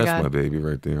 Oh my That's my God, baby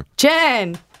right there.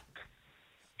 Jen,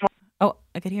 Oh,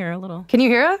 I could hear her a little. can you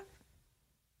hear her?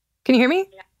 Can you hear me?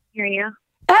 Hear you?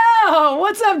 Oh,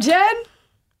 what's up, Jen?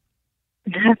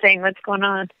 Nothing. What's going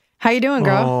on? How you doing,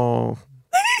 girl? Oh.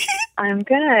 I'm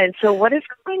good. So what is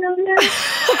going on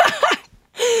there?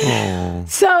 Oh.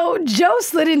 So Joe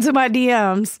slid into my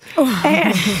DMs,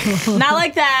 and Not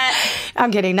like that.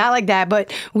 I'm kidding, not like that.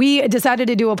 But we decided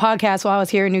to do a podcast while I was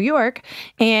here in New York,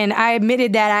 and I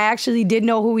admitted that I actually did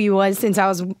know who he was since I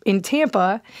was in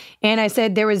Tampa. And I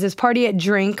said there was this party at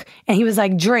Drink, and he was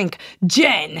like, "Drink,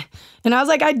 Jen," and I was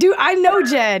like, I know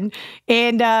Jen,"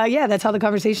 and yeah, that's how the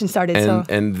conversation started.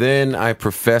 And then I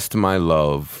professed my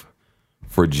love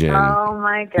for Jen. Oh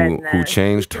my goodness. Who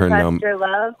changed her number? Your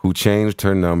love? Who changed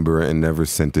her number and never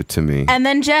sent it to me? And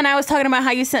then Jen, I was talking about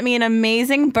how you sent me an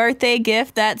amazing birthday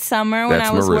gift that summer when That's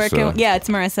I was Marissa. working. Yeah, it's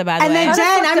Marissa, by the And way. then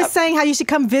Jen, I was saying how you should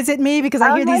come visit me because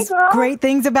I Oh hear my these God. great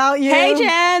things about you. Hey,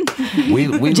 Jen.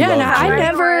 we Jen, love I Jen.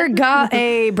 never got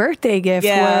a birthday gift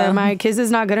Yeah. where my kiss is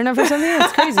not good enough or something.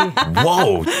 That's crazy.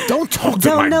 Whoa! Don't talk to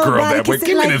Don't my girl nobody that way. kiss it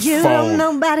Give me like this you. phone.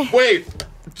 Don't nobody. Wait,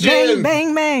 Jen.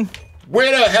 Bang, bang, bang. Where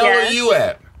the hell Yes. are you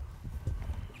at?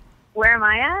 Where am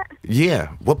I at? Yeah.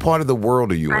 What part of the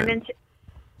world are you in?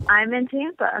 I'm in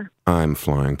Tampa. I'm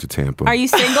flying to Tampa. Are you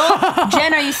single?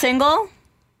 Jen, are you single?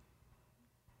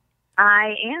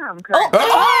 I am correct.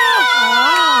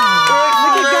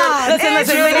 Listen, ladies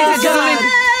and gentlemen,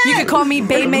 you can call me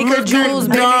Baymaker Julz,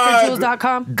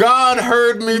 BaymakerJulz.com. God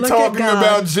heard me Look talking at God.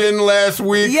 about Jen last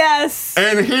week. Yes.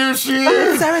 And here she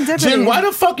is. Serendipity. Jen, why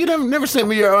the fuck you never sent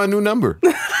me your new number?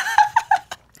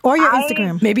 Or your I-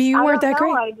 Instagram. Maybe you I weren't don't that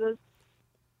know. great. I just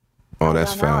Oh,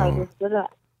 that's don't know. I foul. just did it.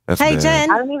 That's Hey, bad.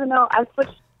 Jen. I don't even know. I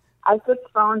switched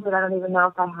phones and I don't even know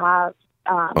if I have.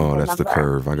 Oh, that's the number.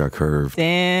 curve. I got curved.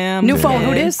 Damn. New Jen. phone,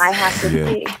 who this? I have to Yeah.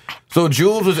 see. So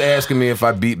Julz was asking me if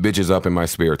I beat bitches up in my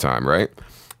spare time, right?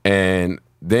 And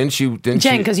then Jen,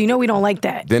 because you know we don't like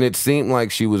that. then it seemed like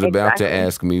she was about to Exactly.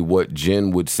 ask me what Jen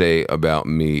would say about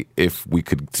me if we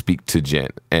could speak to Jen.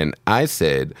 And I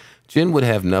said, Jen would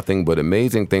have nothing but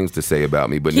amazing things to say about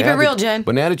me. But Keep now it real, that, Jen.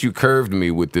 But now that you curved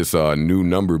me with this new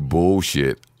number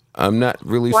bullshit, I'm not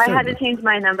really Well, I certain. had to change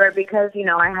my number because,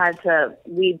 I had to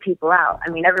weed people out. I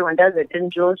mean, everyone does it.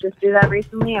 Didn't Jules just do that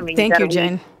recently? I mean, Thank you, gotta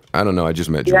Jen. weed- I don't know. I just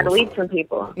met You got to Julz. weed some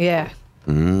people. Yeah.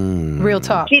 Real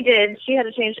talk. She did. She had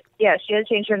to change. Yeah, she had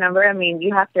to change her number. I mean,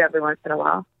 you have to every once in a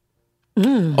while.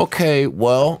 Okay,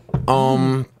 well,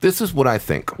 this is what I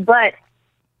think. But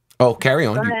Oh, carry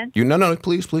on. Go ahead. No,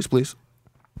 please.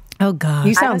 Oh, God.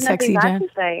 You I sound have sexy, nothing bad Jen.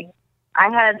 to say. I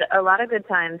had a lot of good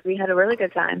times. We had a really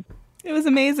good time. It was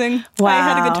amazing. Wow. I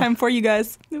had a good time for you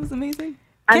guys. It was amazing.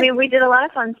 I mean, we did a lot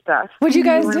of fun stuff. What'd you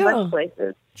guys We went a bunch of do?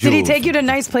 places. Did he Julz. take you to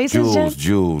nice places, Jen?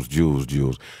 Jules.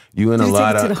 You in Did a he take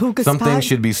lot you to the of hookah some spot? things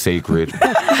should be sacred. On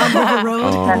River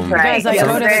Road. That's You right. guys like It go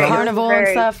was to very- carnival and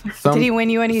very stuff? Some- Did he win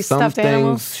you any some stuffed things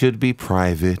animals? should be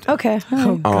private. Okay.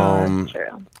 True.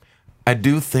 I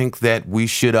do think that we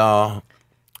should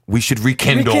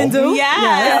rekindle. Rekindle?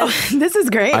 Yeah. This is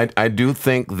great. I do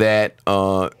think that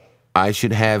I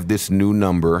should have this new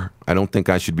number. I don't think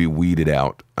I should be weeded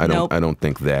out. I don't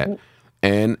think that.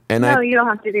 And No, you don't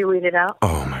have to be weeded out.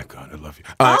 oh my God, I love you.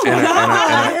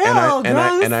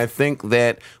 And I think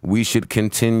that we should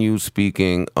continue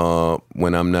speaking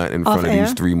when I'm not in front of air?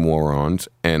 these three morons.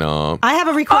 And I have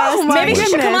a request. Oh, my Maybe she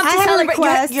should come up to I have a celebrate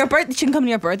request. your birthday. She can come to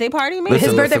your birthday party, maybe?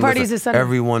 His birthday party is this Sunday.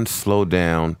 Everyone, slow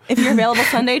down. If you're available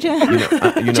Sunday, Jen.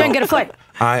 Jen, get a flight.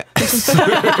 I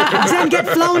Jen, get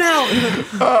flown out.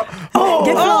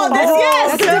 Get flown.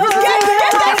 Yes. That's a different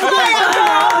Get that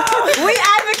flyout, girl. We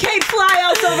advocate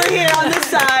flyouts over here on this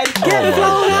side. Get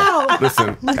flown out.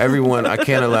 Listen, everyone. I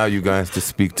can't allow you guys to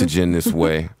speak to Jen this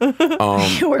way. We're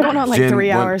going on like Jen,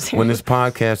 3 hours here. When this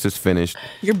podcast is finished,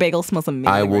 Your bagel smells amazing.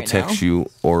 I will right text now. you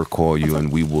or call you,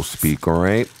 and we will speak. All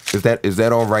right? Is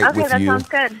that all right Okay, with that you? sounds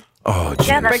good. Oh, Yeah,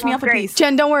 Jen. that Break me sounds up a great. piece.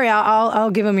 Jen, don't worry. I'll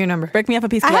give him your number. Break me up a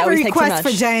piece. I 'cause have a always take too request for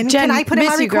much. Jen. Jen, Can I put in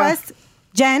miss my you, girl. request?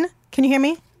 Jen, can you hear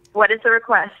me? What is the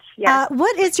request? Yes.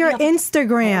 What is your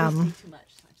Instagram?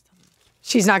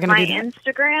 She's not going to My do that.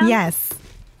 Instagram? Yes.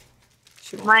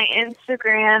 My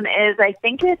Instagram is, I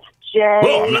think it's J.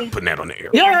 Oh, I'm not putting that on the air.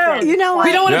 Yeah, You know what?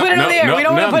 we don't want to put it on the air. We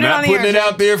don't want to put it on the Not putting it air.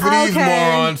 out there for these Okay.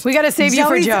 morons. We got to save you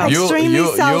for Joey's Joe.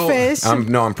 extremely selfish.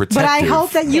 I'm protective. But I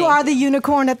hope that you are the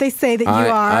unicorn that they say that you are,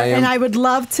 I am- and I would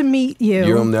love to meet you.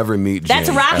 You'll never meet Jen. That's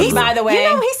Rocky, ever. by the way. You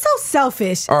know, he's so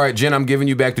selfish. All right, Jen, I'm giving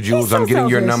you back to Julz. so I'm getting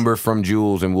your selfish. number from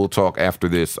Julz, and we'll talk after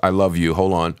this. I love you.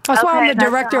 Hold on. That's why I'm Okay, the that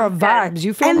director of sounds good. vibes.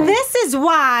 You feel And me? this is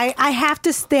why I have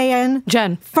to stand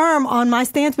Jen. firm on my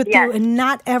stance with Yes. you and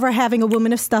not ever having a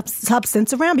woman of substance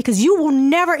around, because you will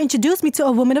never introduce me to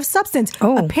a woman of substance.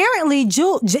 Oh. Apparently,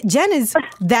 Jen is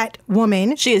that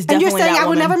woman. She is And you're definitely saying that I will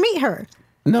woman. never meet her.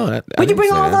 No, I But you didn't bring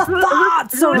say all that. the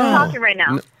thoughts. Who is talking right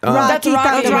now? That's Rocky.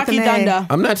 Thunder with Rocky an A. Dunda.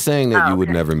 I'm not saying that you would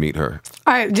okay. never meet her.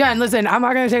 All right, Jen, listen, I'm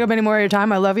not going to take up any more of your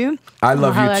time. I love you. I I'll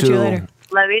love holler you at too. later.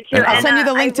 Love you too. And I'll send you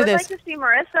the link to I would this. like to see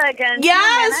Marissa again.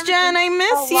 Yes, Jen, I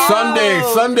miss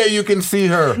you. Sunday you can see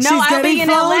her. No, She's I'll be getting in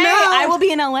flown LA. out. I will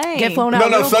be in LA. Get flown out.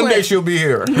 No, real Sunday quick. she'll be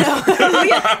here. Yes,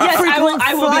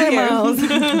 I will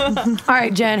be here. All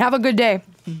right, Jen, have a good day.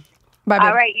 Bye, babe.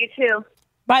 All right, you too.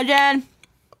 Bye, Jen.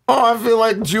 Oh, I feel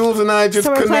like Julz and I just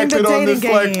So we're playing the connected on this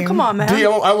dating game. Come on, man.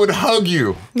 deal. I would hug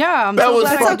you. Yeah, I'm That so was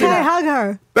glad I fucking- did Okay, that. hug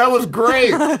her. That was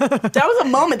great. That was a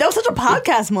moment. That was such a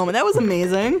podcast moment. That was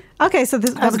amazing. Okay, so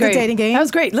that was the great. dating game. That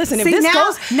was great. Listen, if See, this now-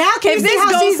 goes, now can if you see this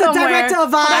how goes she's the somewhere, director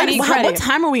of I vibes? need What credit.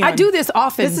 time are we I on? do this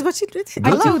often. This is what you did.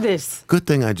 I do this. Good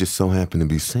thing I just so happen to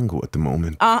be single at the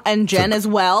moment. And Jen as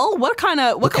well. What kind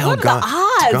of what Look how are the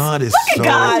odds? God is Look so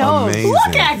at God. amazing.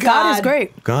 Look at God. God is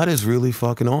great. God is really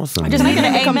fucking awesome. Just need him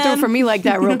to come Amen. through for me like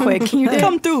that real quick. Can you do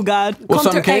Come through, God. well, come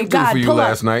something through. came Hey, through God, for you pull up.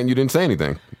 last night, and you didn't say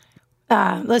anything.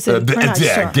 Listen, We're not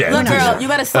sure. Look, girl, you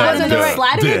gotta slide in your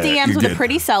DMs with a did.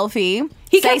 pretty selfie.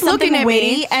 he say kept looking something at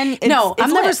witty, me. and it's, no, it's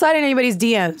I'm never lit. sliding anybody's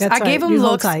DMs. That's I gave right. him You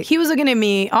hold looks. tight. He was looking at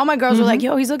me. All my girls were like,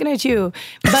 "Yo, he's looking at you,"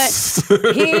 but he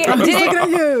Looking at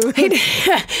didn't. you. He did,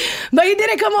 but he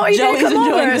didn't come over. He Joey's didn't come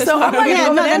enjoying over. this So I'm photo. like, Yeah,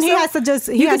 over no, there, then he so has to just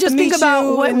you has could just to think meet about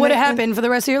you what in would the- have happened for the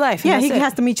rest of your life. Yeah, and he that's it.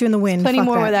 has to meet you in the wind. Plenty Fuck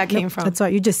more where that came Yep, from. That's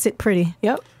right. You just sit pretty.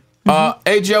 Yep.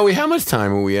 Hey, Joey, how much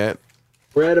time are we at?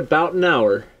 We're at about an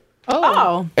hour.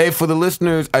 Oh. Hey, for the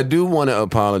listeners, I do want to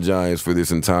apologize for this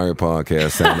entire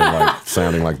podcast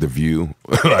sounding like The View.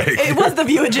 Like, It was the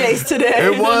View of Jace today.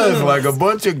 it was like a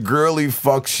bunch of girly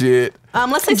fuck shit.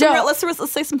 Let's say Joe.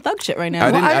 let's say some thug shit right now.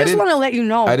 I didn't- I just want to let you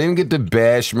know. I didn't get to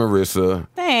bash Marissa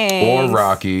Thanks. or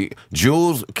Rocky.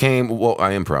 Julz came. Well,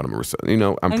 I am proud of Marissa. You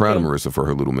know, I'm proud of Marissa for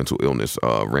her little mental illness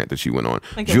rant that she went on.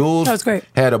 you. Julz That was great.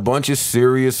 had a bunch of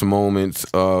serious moments,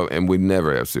 and we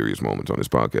never have serious moments on this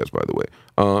podcast, by the way.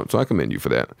 So I commend you for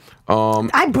that.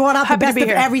 I brought out the Happy to best be of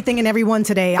here. everything and everyone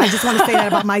today. I just want to say that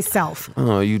about myself.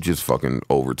 You just fucking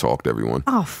overtalked everyone.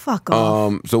 Oh, fuck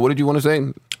off. So what did you want to say?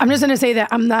 I'm just gonna say that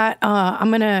I'm not.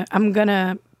 I'm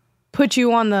gonna put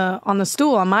you on the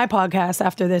stool on my podcast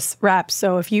after this wraps.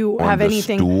 So if you On have the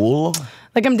anything, stool?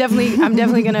 like I'm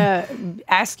definitely gonna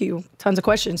ask you tons of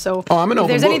questions. So I'm an if open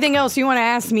there's book. anything else you want to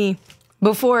ask me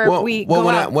before we go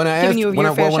when out, when I giving asked you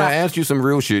your fair when shot. I asked you some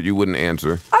real shit, you wouldn't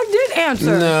answer. I did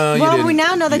answer. No, you Well, didn't. we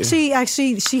now know that she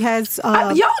has.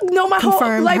 Y'all know my whole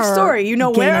confirmed life her story. You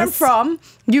know where I'm gayness. from.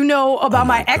 You know about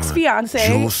my God. ex-fiance.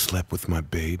 Jules slept with my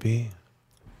baby.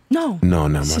 No. No,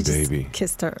 not my She just baby.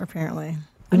 kissed her, apparently.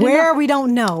 Where, we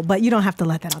don't know, but you don't have to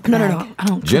let that out. No. I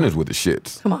don't. Jen is with the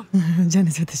shits. Come on. Jen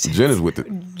is with the shit. Jen is with the.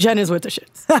 Jen is with the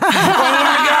shits.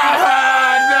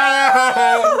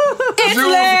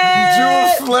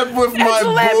 Jules slept with my It's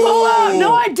lit. Pull up. boo.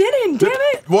 No, I didn't. Damn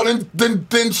it. Well,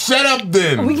 then shut up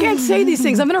then. We can't say these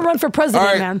things. I'm gonna run for president,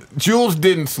 All right, man. Julz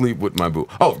didn't sleep with my boo.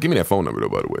 Oh, give me that phone number though,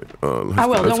 by the way. I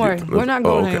will. Don't worry. We're not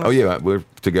going anywhere. Oh yeah, we're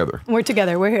together. We're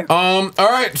together. We're here. All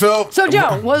right, so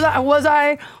Joe, was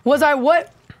I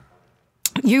what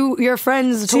your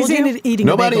friends told She's you? eating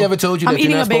nobody a bagel. ever told you I'm that you're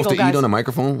eating not a supposed bagel, to eat guys. on a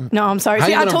microphone? No, I'm sorry. How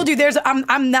See, you I gonna- told you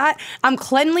I'm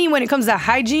cleanly when it comes to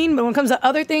hygiene, but when it comes to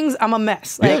other things, I'm a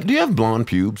mess. Yeah, Like, do you have blonde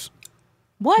pubes?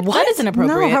 What? That is No,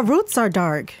 inappropriate. her roots are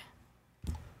dark.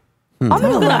 I'm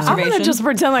gonna observation. just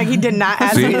pretend like he did not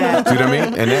ask See, me that. see what I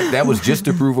mean? And that was just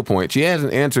to prove a point. She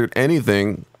hasn't answered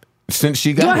anything since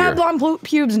she got Do I here. have blonde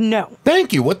pubes? No.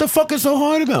 Thank you. What the fuck is so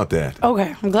hard about that?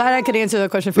 Okay, I'm glad I could answer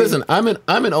that question for Listen, you.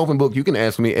 I'm an open book. You can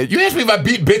ask me. You ask me if I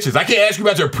beat bitches. I can't ask you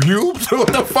about your pubes.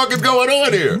 What the fuck is going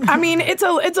on here? I mean, it's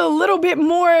a little bit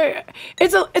more.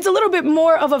 It's a little bit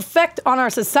more of effect on our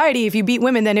society if you beat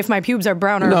women than if my pubes are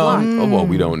brown or blonde. Oh, well,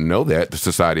 we don't know that. The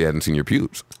society hasn't seen your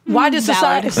pubes. Why does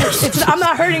Valid. society? I'm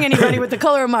not hurting anybody with the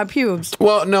color of my pubes.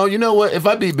 Well, no, you know what? If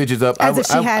I beat bitches up, As if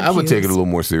she had I would take it a pubes. little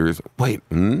more serious. Wait.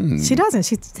 She doesn't.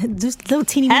 She's just little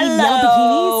teeny weeny Hello.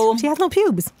 yellow bikinis. She has no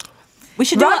pubes. We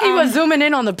should do Rocky was zooming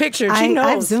in on the picture. She knows.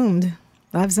 I've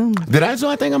zoomed. Did I zoom?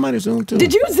 I think I might have zoomed too.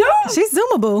 Did you zoom? She's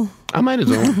zoomable. I might have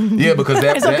zoomed. Yeah, because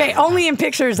that. It's okay. Only in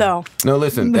pictures though. No,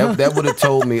 listen. That would have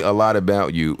told me a lot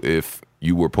about you if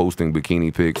you were posting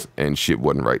bikini pics and shit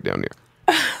wasn't right down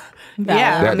there.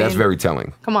 Yeah. That's very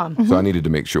telling. Come on. So I needed to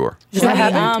make sure.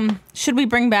 Should we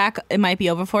bring back It Might Be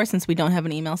Over For, since we don't have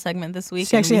an email segment this week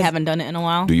She and actually we has- haven't done it in a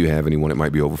while? Do you have anyone it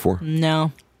might be over for?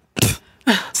 No.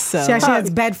 So She actually has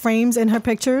bed frames in her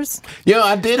pictures. Yeah,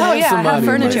 I did have yeah, I have somebody.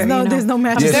 furniture. There's no, you know. there's no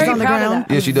mattresses very on the proud of ground.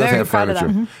 that. Yeah, she does Very have proud of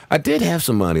furniture. that. I did have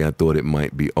somebody I thought it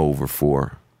might be over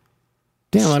for.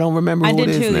 Damn, I don't remember I who did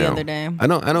it is too the now. other day. I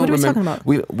don't What are we remember. talking about?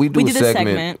 We do We a did a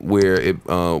segment segment. where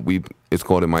it's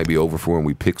called It Might Be Over For, and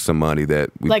we pick somebody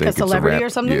that we Like a think it's celebrity rap. or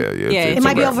something? Yeah. Yeah, It it's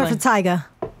might a be rap. over for Tyga.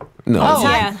 No. Oh,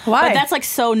 Yeah, Why? but that's like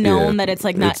so known Yeah, that it's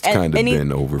like it's not. kind of any,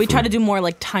 been over we for- try to do more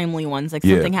like timely ones, like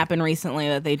Yeah. something happened recently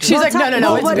that they just. She's like,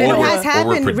 no, it's what been what over. has Or we're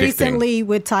happened predicting. recently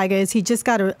with Tyga is he just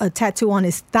got a tattoo on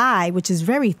his thigh, which is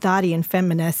very thoughty and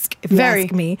feminist, if Very. you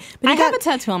ask me. But I he have got- a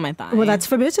tattoo on my thigh. Well, that's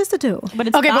for bitches to do. but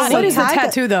it's Okay, but thoughty. what is the Tyga-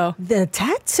 tattoo though? The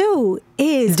tattoo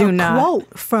is Do a not.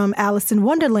 quote from Alice in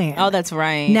Wonderland. Oh, that's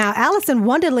right. Now, Alice in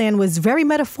Wonderland was very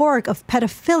metaphoric of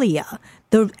pedophilia.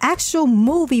 The actual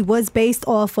movie was based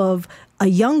off of a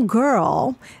young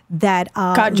girl that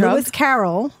Got drugged? Lewis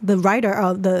Carroll, the writer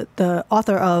of the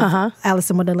author of Alice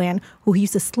in Wonderland, who he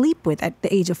used to sleep with at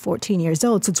the age of 14 years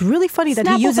old. So it's really funny that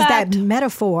he Snapple uses fact. that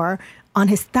metaphor on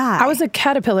his thigh. I was a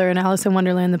caterpillar in Alice in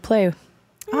Wonderland, the play.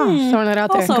 Oh, throwing that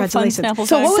out there. Also, fun Congratulations. Snapple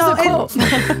So fact. what was the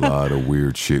So quote? A lot of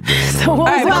weird shit going on. So what was All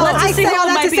right, the well, quote? let's I just see said what all it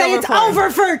that might to be say over it's for. over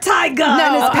for Tyga.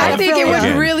 No, I think it would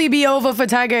Again. really be over for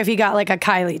Tiger if he got like a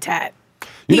Kylie tat.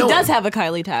 You He know- does have a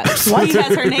Kylie tat. He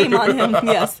has her name on him.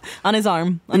 Yes, on his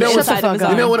arm. On You know the what- side of his Shut the fuck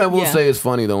arm. up. You know what I will Yeah. say is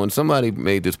funny though, when somebody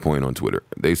made this point on Twitter,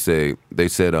 they said,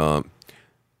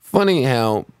 funny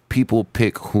how people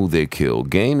pick who they kill.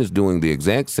 Game is doing the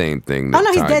exact same thing. That Oh,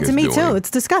 no, he's dead Tyga's to me, doing, too. It's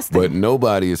disgusting. But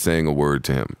nobody is saying a word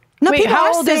to him. No, Wait, people how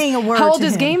are old saying is a word how old to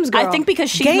is him. Games Girl? I think because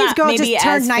she's Game's not girl maybe just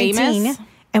turned as 19 famous.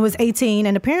 and was 18,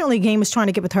 and apparently Game was trying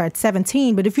to get with her at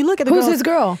 17. But if you look at the Who's girl, this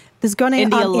girl? This girl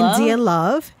named India Love? India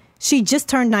Love. She just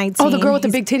turned 19. Oh, the girl with the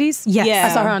He's- big titties? Yes. Yeah.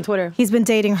 I saw her on Twitter. He's been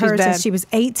dating her She's since bad. she was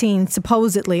 18,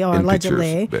 supposedly or In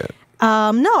allegedly. pictures, bad.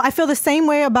 No, I feel the same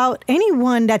way about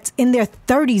anyone that's in their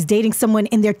 30s dating someone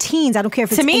in their teens. I don't care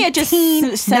if it's To me, it just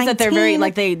 18, says that they're very 19.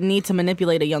 like they need to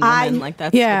manipulate a young woman. Like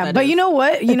that's Yeah, what that but is. you know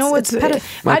what? You know It's what's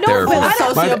pedo- I don't feel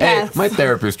sociopath. My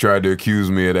therapist tried to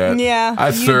accuse me of that. Yeah, I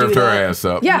you served do her that. ass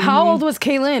up. Yeah, how old was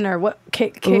Kaylin or what?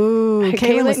 Ooh,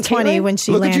 Kaylin was 20 when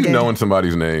she Look landed. at you knowing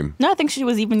somebody's name. No, I think she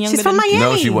was even younger. She's from than Miami.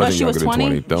 No, she No, wasn't she was younger than 20.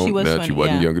 20. Don't. She was no, 20, she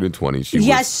wasn't yeah. younger than 20. She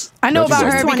Yes. I know No, she about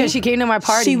her wasn't. because she came to my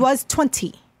party. She was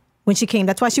 20 when she came.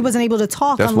 That's why she wasn't able to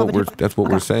talk. That's on what Love and we're. Hip Hop. That's what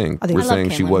we're Okay. saying. I think- We're I love saying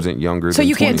she Kaylin. wasn't younger. So than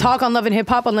you 20. can't talk on Love and Hip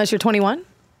Hop unless you're 21?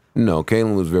 No,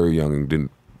 Kaylin was very young and didn't.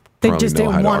 They probably just know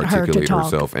didn't how to want her to articulate talk.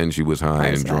 herself, and she was high and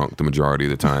Praise God. drunk the majority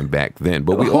of the time back then.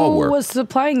 But we Who all were. was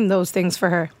supplying those things for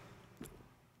her?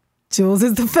 Julz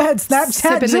is the Fed. Snapchat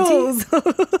Sipping the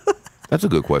Julz. That's a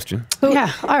good question.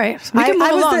 Yeah, all right. We can move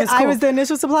I was along. the, It's I cool. was the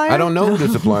initial supplier. I don't know who the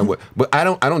supply was, but I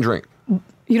don't drink.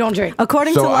 You don't drink.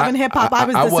 According to Love and Hip Hop, I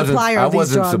was the wasn't- supplier I of these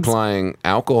wasn't drugs. supplying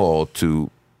alcohol to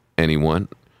anyone.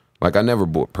 Like I never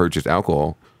purchased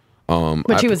alcohol.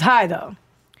 But she was high though.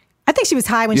 I think she was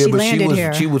high when Yeah, she but landed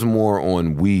here. she was more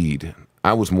on weed.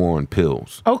 I was more on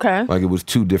pills. Okay. Like it was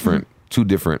two different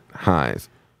highs.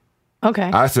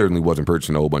 Okay. I certainly wasn't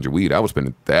purchasing a whole bunch of weed. I was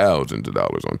spending thousands of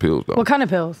dollars on pills though. What kind of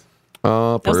pills?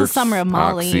 That was the summer of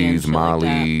Molly and Oxys, shit like that.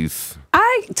 Mollies.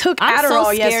 I took I'm so Adderall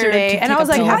scared yesterday, to and I take was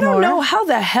a like, pill. I don't know how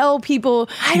the hell people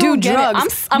do don't get it.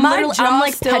 drugs. I'm My literally- jaw I'm,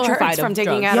 like, still petrified hurts of from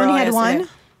taking drugs. Adderall You only had yesterday. one?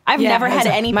 I've Yeah, never had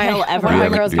exactly. any My- pill ever. one of my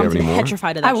I'm girls- Do you have any more?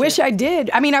 petrified of that I wish shit. I did.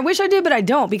 I mean, I wish I did, but I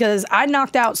don't because I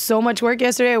knocked out so much work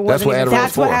yesterday. It wasn't what even Adderall's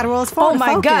That's what for. Adderall is for. Oh to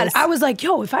my God. focus. I was like,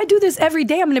 yo, if I do this every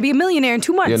day, I'm going to be a millionaire in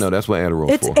 2 months. Yeah, no, that's what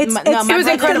Adderall's It's for. it's No, it's, my it was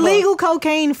brother- incredible. illegal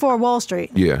cocaine for Wall Street.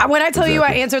 Yeah. When I tell you I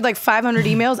exactly. answered like 500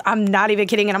 emails, I'm not even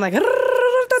kidding. And I'm like,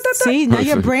 See, now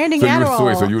you're branding so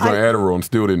Adderall. So you was on Adderall and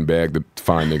still didn't bag the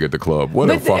fine nigga at the club. What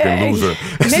a But, fucking loser.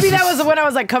 Maybe that was when I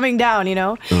was like coming down, you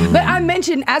know. But I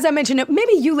mentioned,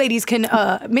 maybe you ladies can.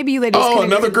 Oh, can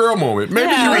another girl moment. Maybe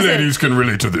Yeah, you listen. ladies can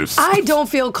relate to this. I don't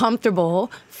feel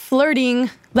comfortable flirting,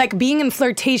 like being in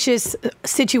flirtatious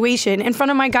situation in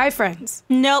front of my guy friends.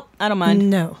 Nope, I don't mind.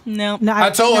 No. No. I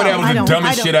told her that was the don't.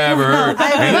 dumbest shit I ever heard.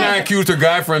 And then I accused her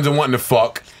guy friends of wanting to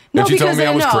fuck. No, And she told because me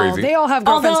I was no, crazy. they all have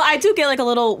girlfriends. Although I do get like a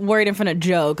little worried in front of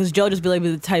Joe, because Joe just be like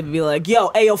the type to be like, "Yo,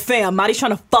 ayo, fam, Marty's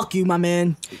trying to fuck you, my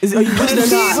man. Are you listening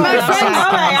See, or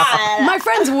not?" my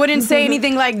friends wouldn't say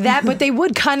anything like that, but they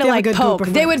would kind of They have a like good poke. group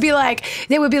of They would be like,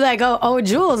 oh,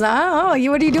 Julz, what are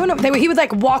you doing? He would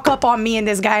like walk up on me and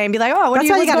this guy and be like, oh, That's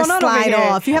why you what's gotta going on over slide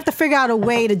here? off. You have to figure out a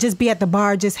way to just be at the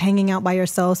bar, just hanging out by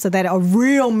yourself, so that a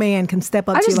real man can step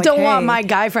up I to you. just Like, don't want hey. my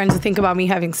guy friends to think about me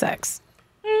having sex.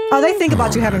 Oh, they think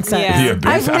about you having sex. Yeah. Yeah, bitch.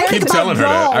 I They keep think telling her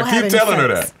about that. y'all I keep having telling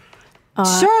her sex. that.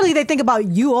 Surely they think about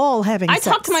you all having I sex.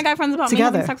 talk to my guy friends about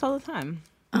Together. me having sex all the time.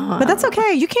 But that's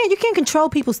okay. You can't control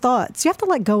people's thoughts. You have to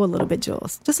let go a little bit,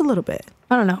 Jules. Just a little bit.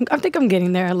 I don't know. I think I'm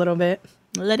getting there a little bit.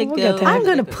 Let it We'll go. get there. I'm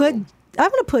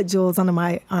gonna put Jules under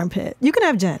my armpit. You can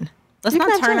have Jen. Let's You can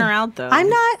not have turn Jen. her out, though. I'm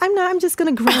not. I'm just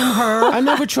gonna groom her. I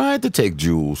never tried to take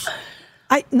Julz.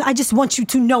 I just want you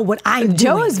to know what I'm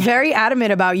Joe doing. is very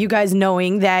adamant about you guys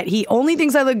knowing that he only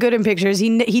thinks I look good in pictures.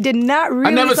 He did not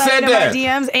really never slide said into that. my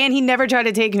DMs, and he never tried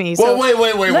to take me. Well, So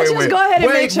wait. Let's just go ahead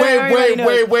and make sure everybody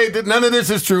knows. Wait. None of this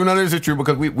is true. None of this is true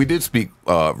because we did speak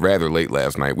rather late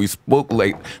last night. We spoke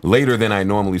later than I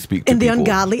normally speak to in the people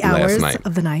ungodly last hours night.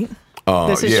 of the night.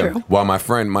 This is true. While me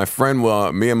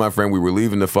and my friend, we were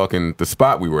leaving the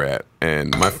spot we were at,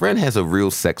 and my friend has a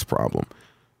real sex problem.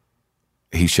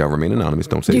 He shall remain anonymous.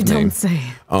 Don't say You his name. don't say.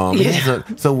 He has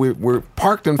so we're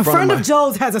parked in A front friend of of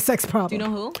Joe's has a sex problem. Do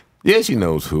you know who? Yeah, she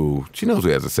knows who. She knows who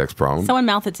has a sex problem. Someone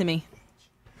mouth it to me.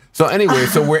 So anyway,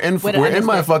 so we're in Wait, I we're in missed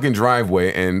my it. fucking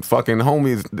driveway, and fucking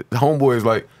homeboy is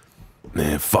like,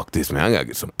 man, fuck this, man. I gotta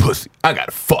get some pussy. I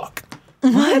gotta fuck.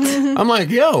 What? I'm like,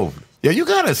 yo, you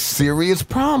got a serious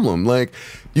problem. Like,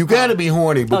 you gotta be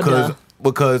horny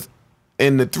because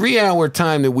in the 3-hour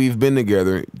time that we've been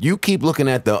together, you keep looking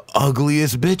at the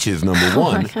ugliest bitches, number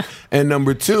one. And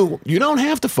number two, you don't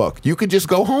have to fuck. You could just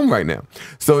go home right now.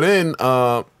 So then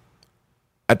I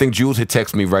think Julz had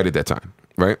texted me right at that time,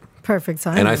 right? Perfect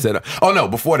time. And I said, oh no,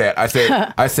 before that, I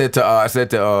said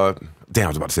to damn, I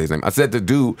was about to say his name. I said to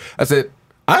dude,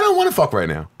 I don't want to fuck right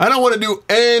now. I don't want to do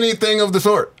anything of the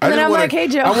sort. And then I'm wanna, like, hey,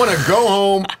 Joe. I want to go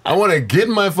home. I want to get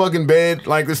in my fucking bed.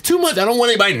 Like, there's too much. I don't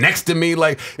want anybody next to me.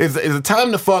 Like, it's a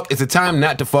time to fuck. It's a time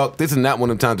not to fuck. This is not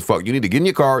one of the times to fuck. You need to get in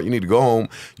your car. You need to go home.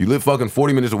 You live fucking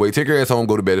 40 minutes away. Take your ass home.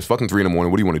 Go to bed. It's fucking 3 in the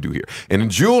morning. What do you want to do here? And then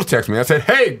Julz texted me. I said,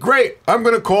 hey, great. I'm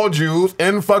going to call Julz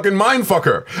and fucking mind fuck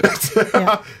her.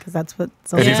 Yeah, because that's what.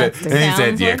 And he said,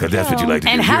 Sounds yeah, like because that's what you like to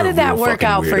do. And how You're a did that real work fucking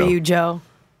out for weirdo. you, Joe?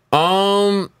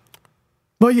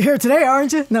 Well, you're here today,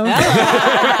 aren't you? No. It's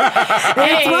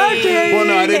working. Well,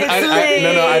 no, I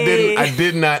didn't. I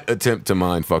did not attempt to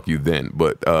mind fuck you then,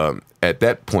 but at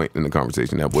that point in the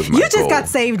conversation, that was my You just goal. got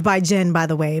saved by Jen, by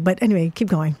the way. But anyway, keep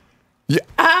going. Yeah.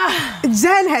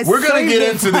 Jen has. We're gonna saved get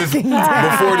it into this fucking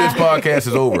before this podcast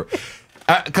is over,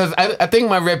 because I think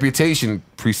my reputation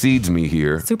precedes me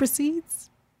here. Supersedes.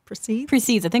 Proceed.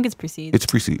 Precedes. I think it's precedes. It's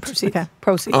precedes. Okay.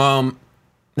 Proceed.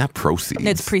 Not proceeds.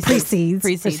 It's precedes.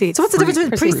 Precedes. So what's the difference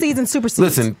between precedes and supersedes?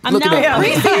 Listen, I'm look not- it up. I'm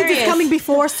Precedes is serious. coming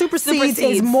before. Supersedes is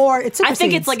Supersedes. more. It's I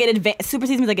think it's supersedes. like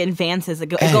supersedes means like it advances. It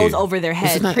Hey, goes over their this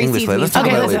head. is not English, Precedes like, means let's talk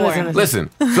Okay, about it listen, later. listen.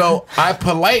 Listen, so I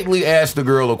politely asked the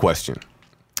girl a question.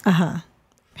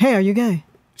 Hey, are you gay?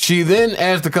 She then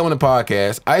asked to come on the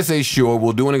podcast. I say, sure,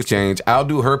 we'll do an exchange. I'll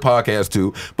do her podcast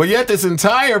too. But yet this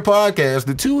entire podcast,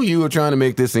 the two of you are trying to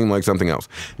make this seem like something else.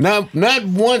 Now, not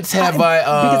once have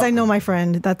because I know my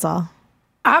friend. That's all.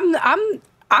 I'm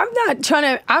I'm not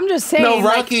trying to. I'm just saying. No,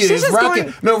 Rocky like, is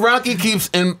Rocky. Rocky keeps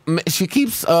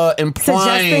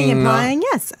implying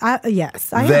Yes,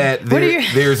 yes, I am. that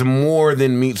there's more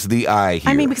than meets the eye here.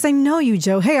 I mean, because I know you,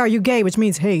 Joe. Hey, are you gay? Which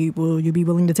means, hey, will you be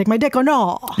willing to take my dick or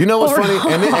no? You know what's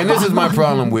funny? And this is my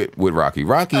problem with Rocky.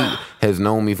 Rocky has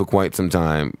known me for quite some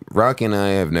time. Rocky and I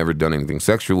have never done anything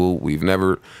sexual. We've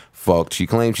never fucked. She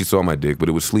claimed she saw my dick, but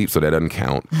it was sleep, so that doesn't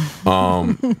count.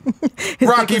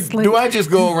 Rocky, do I just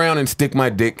go around and stick my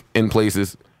dick in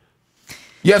places?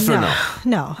 Yes or no?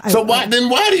 No. So why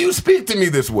do you speak to me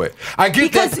this way? I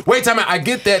get that. Wait, time out. I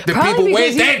get that the people.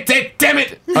 Wait, damn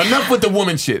it! Enough with the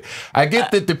woman shit. I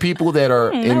get that the people that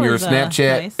are in your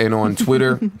Snapchat and on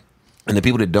Twitter, and the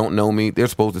people that don't know me, they're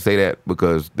supposed to say that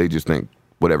because they just think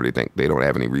whatever they think. They don't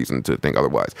have any reason to think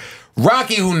otherwise.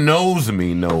 Rocky, who knows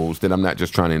me, knows that I'm not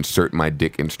just trying to insert my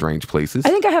dick in strange places. I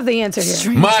think I have the answer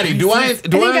here. Marty, do I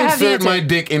insert my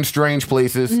dick in strange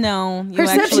places? No, you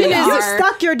Perception actually is are. You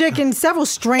stuck your dick in several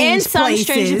strange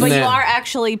places. But you Nah. are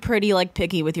actually pretty like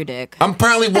picky with your dick. I'm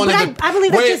probably one of the. I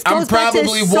believe that just I'm goes back to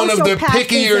probably one of the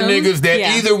pickier sociopathism. niggas that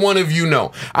either one of you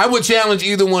know. I would challenge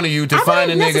either one of you to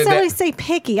find a wouldn't nigga necessarily that. say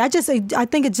picky. I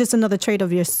think it's just another trait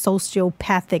of your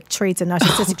sociopathic traits and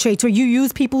narcissistic traits, where you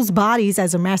use people's bodies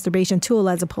as a masturbation tool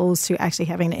as opposed to actually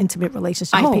having an intimate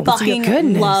relationship. I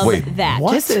fucking love Wait, that.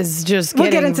 what? This is just We'll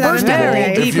getting get into that very in a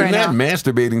minute. If you're deep not right now.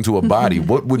 masturbating to a body,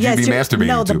 what would you be masturbating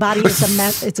No, to? the body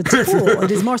is it's a tool.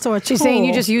 It is more so a tool. She's saying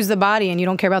you just use the body and you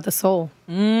don't care about the soul.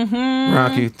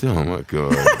 Rocky, oh my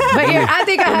god. But here, I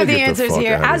think I have the answers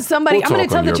here. As somebody, We'll I'm going to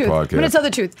talk tell on the your truth. I'm going podcast. to tell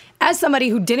the truth. As somebody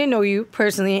who didn't know you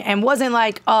personally and wasn't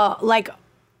like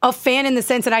a fan in the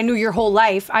sense that I knew your whole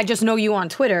life, I just know you on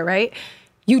Twitter, right?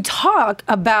 You talk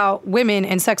about women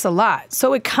and sex a lot.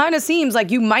 So it kind of seems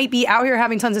like you might be out here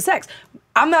having tons of sex.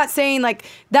 I'm not saying like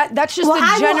that. That's just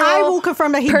the general I will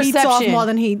confirm that he beats off perception. more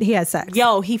than he has sex.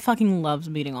 Yo, he fucking loves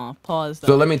beating off. Pause. Though.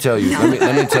 So let me tell you.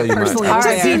 Let me tell you my. Personally, All right,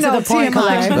 just so you to know, the point, TMI.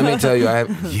 collection. Let me tell you. I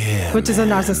have Which is a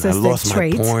narcissistic I lost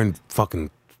trait. my porn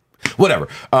fucking. Whatever.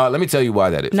 Let me tell you why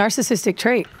that is. Narcissistic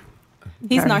trait.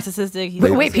 He's narcissistic. He's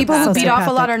Wait, people who beat off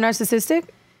a Sociopathic. lot are narcissistic?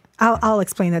 I'll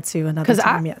explain that to you another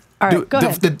time. Yes. All right, Dude, go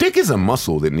ahead. the dick is a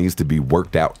muscle that needs to be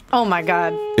worked out. Oh my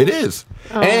God. It is.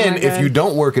 And my if God. you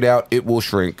don't work it out, it will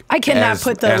shrink. I cannot as-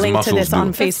 put the as link to muscles this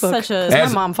on do. Facebook. such a- 'cause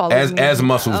As, my mom follows as, me. as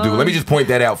muscles do. Let me just point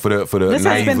that out for the This has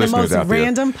naive been the listeners most out there.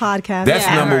 random podcast. That's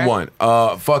Yeah, number ever.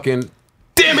 one. Fucking.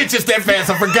 Damn it, just that fast.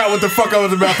 I forgot what the fuck I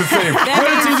was about to say. What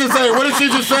did she just say? What did she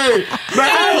just say?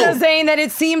 I'm No. just saying that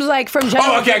it seems like from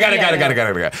general. Oh, okay, I got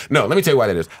it. No, let me tell you why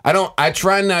that is. I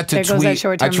try not to There goes that tweet.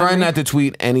 short-term I try memory. not to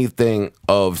tweet anything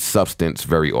of substance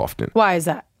very often. Why is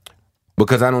that?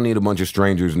 Because I don't need a bunch of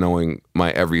strangers knowing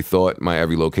my every thought, my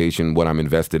every location, what I'm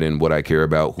invested in, what I care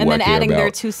about, who And then I care adding about.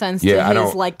 their 2 cents to Yeah, I his,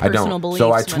 don't, like, I don't. personal beliefs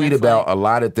So I when tweet it's about like- a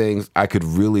lot of things I could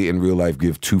really in real life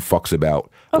give 2 fucks about,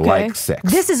 Okay. like sex.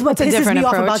 This is what That's a pisses different me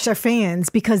off approach. about your fans,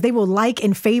 because they will like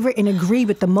and favorite and agree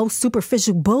with the most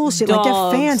superficial bullshit. Like your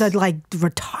Dogs. fans are like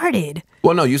retarded.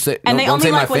 Well, no, you say And no, they don't only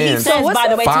say like my what he fans. says, by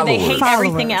the way, too. They hate Followers.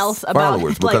 everything else about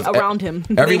Followers, like because around him.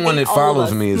 They Everyone hate that all of follows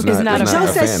us. me is It's not. not is a not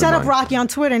Joe a says fan shut of up mine. Rocky on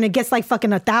Twitter and it gets like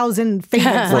fucking 1,000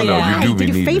 favorites. Well, Like, no, why you do be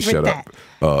did you needing to favorite shut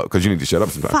that? up because you need to shut up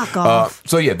sometimes. Fuck off.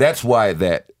 So yeah, that's why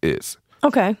that is.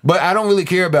 Okay. But I don't really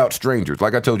care about strangers.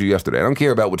 Like I told you yesterday, I don't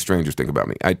care about what strangers think about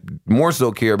me. I more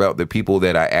so care about the people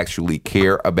that I actually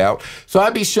care about. So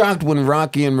I'd be shocked when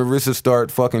Rocky and Marissa start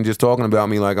fucking just talking about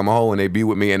me like I'm a hoe, and they be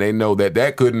with me, and they know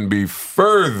that couldn't be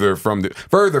further from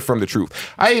the truth.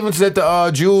 I even said to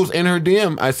Julz in her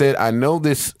DM, I said, I know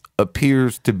this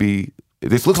appears to be.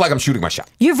 This looks like I'm shooting my shot.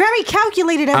 You're very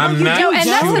calculated at I'm what you not do, And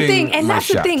Joe. that's the shooting thing. And my that's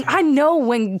the shot. thing. I know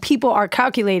when people are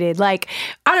calculated. Like,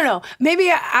 I don't know. Maybe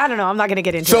I don't know. I'm not gonna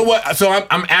get into So it. what? So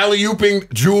I'm alley-ooping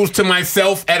Julz to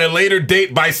myself at a later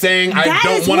date by saying I That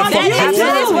don't is want to what fuck you Julz. do.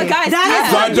 That is what guys That is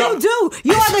do. what I don't- you do.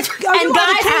 You are the you And are guys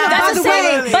the king, have- by that's the the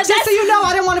same- way. but Just so you know,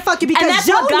 I didn't want to fuck you because that's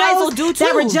Joe what guys knows will do, that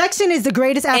too. rejection is the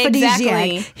greatest aphrodisiac.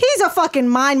 Exactly. He's a fucking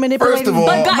mind manipulating. First of all,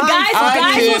 But I guys will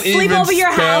can't sleep even over your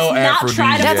house, spell not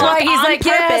try to aphrodisiac. That's fuck why he's on like,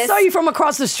 yeah, I purpose. saw you from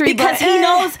across the street. Because but,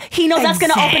 he knows that's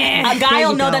gonna open a There guy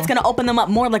will you know go. that's gonna open them up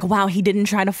more. Like, wow, he didn't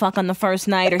try to fuck on the first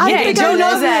night, or he I Yeah, think Joe I knows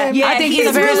love that. him. Yeah, I think he's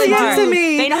a very really smart. into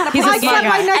me. They know how to He's play a the smart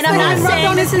game. guy. Right next And to I'm him, not rubbed saying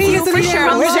on this his is knees you in for the sure. air.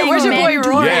 I'm Where's saying your boy men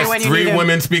Roy Yes, when you 3 need him?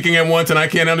 women speaking at once, and I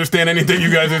can't understand anything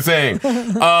you guys are saying.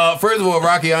 First of all,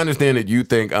 Rocky, I understand that you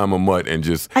think I'm a mutt and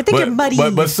just. I think but, you're muddy.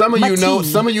 But some of you know, Mutty.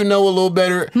 some of you know a little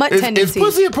better. Mutt Is tendency.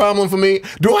 pussy a problem for me?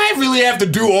 Do I really have to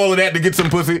do all of that to get some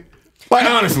pussy? Like,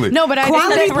 honestly. No, but I think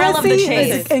Quality the thrill of the pussy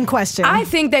chase. is in question. I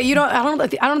think that you don't. I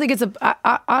don't think it's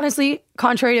honestly,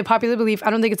 contrary to popular belief, I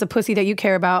don't think it's a pussy that you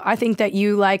care about. I think that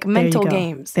you like mental go.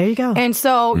 games. There you go. And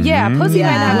so, pussy might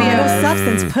not be no a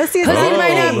substance. Pussy is pussy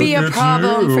might not look be a at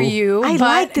problem you. for you. I but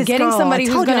like this getting girl. somebody I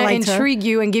who's told you I going to liked her. intrigue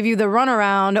you and give you the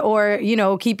runaround,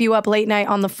 or keep you up late night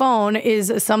on the phone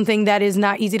is something that is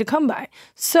not easy to come by.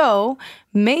 So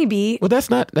maybe Well, that's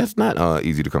not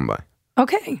easy to come by.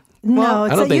 okay. No,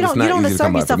 it's I don't think you it's don't, not you don't easy to come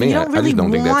assert by for yourself. me. You don't I really just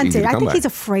don't think that's want easy it. to I come think by. he's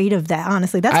afraid of that.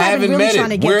 Honestly, that's I why I've haven't been really met trying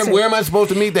to it. get to. Where am I supposed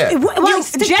to meet that? Well,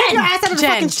 take your ass out of the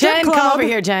fucking strip Jen, club. come over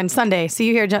here, Jen. Sunday. See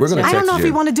you here, Jen. We're gonna I don't text know if Jen.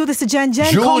 you want to do this to Jen. Jen,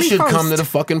 call Jules me should first. come to the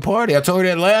fucking party. I told her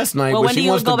that last night, Well, but when she do you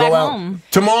wants go to go back out home?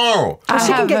 tomorrow. I She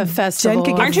can have get- a festival. Jen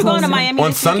can get Aren't you going to frozen. Miami On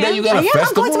this Sunday, weekend? you got a Yeah,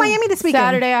 festival. I'm going to Miami this weekend.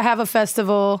 Saturday, I have a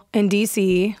festival in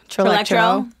DC.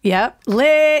 Trelectro? Trelectro. Yep.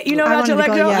 Lit. You know I about wanted to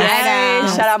go, Trelectro? yes. Hey,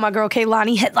 Yes. shout out my girl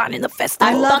Kaylani headlining the festival.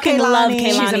 I love Fucking love Kaylani.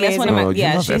 Kaylani. She's That's one of my Oh, you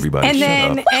love everybody. And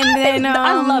Shut then, up.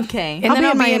 I love Kay. And then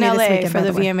I'll in be in Miami this LA weekend, for by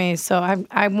the the way. VMAs. So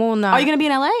I will not. Are you going to be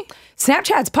in LA?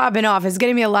 Snapchat's popping off. It's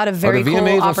getting me a lot of very the cool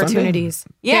VMAs on Sunday? opportunities.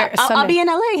 Yeah, Here, I'll Sunday. be in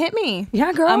LA. Hit me.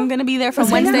 Yeah, girl. I'm going to be there from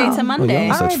Let's hang Wednesday out. to Oh, Monday.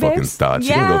 y'all such Alright, fucking babes. thoughts.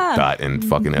 You can go Yeah. thought in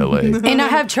fucking LA. And I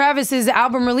have Travis's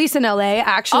album release in LA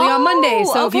actually on Monday.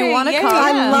 So if you okay, want to yeah, come, yeah.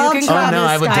 I love you can Travis. come. Oh, no,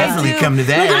 I would definitely come to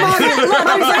that.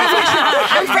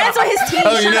 I'm friends with his team.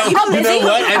 Oh, you know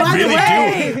what? I really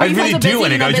do. I really do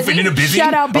want to go. You feeling busy?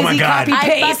 Shout out Oh my Busy God. Copy I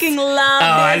Paste. fucking love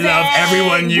I Busy. love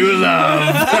everyone you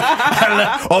love. I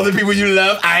love all the people you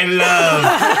love. I love.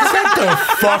 Shut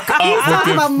the fuck up with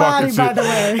Talking this about fucking Marty, shit. by the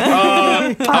way.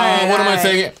 What am I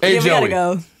saying? Hey, Yeah, we gotta Joey.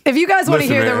 go. If you guys want to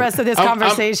Listen, hear the man, rest of this I'm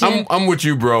conversation, I'm with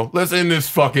you, bro. Let's end this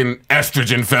fucking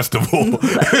estrogen festival.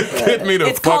 Get me the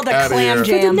It's fuck called a out of clam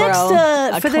here. jam, next, bro.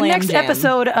 A for the clam next jam.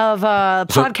 episode of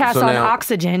podcast so on now-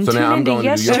 Oxygen, so now tune I'm into going to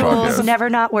Yes do your Jules, podcast. Never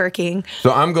Not Working.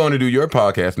 So I'm going to do your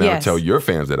podcast now Yes. to tell your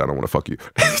fans that I don't want to fuck you.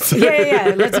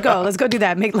 Yeah. Let's go. Let's go do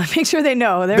that. Make sure they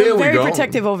know. They're There we very go.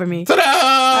 protective over me. Ta-da!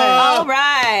 All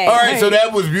right. All right, so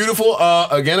that was beautiful.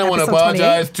 Again, I want to Episode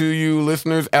apologize to you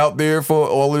listeners out there for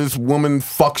all of this woman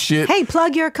fuck shit. Hey,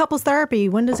 plug your couples therapy.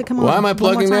 When does it come on? Why am I One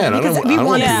more plugging time? that? I Because don't- we I don't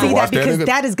want to want see to that watch that. because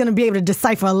that is going to be able to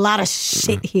decipher a lot of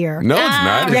shit here. No, it's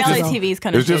not. It's reality just, TV is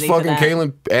kind of it's just shitty for fucking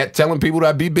that. Kaylin telling people that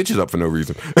I beat bitches up for no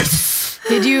reason.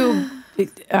 Did you?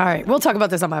 All right, we'll talk about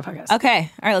this on my podcast. Okay.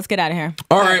 All right, let's get out of here.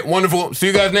 All right, wonderful. See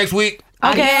you guys next week.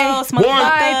 Okay. Adios, One.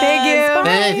 motherfuckers. Bye.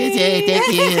 Thank you.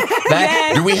 Thank you.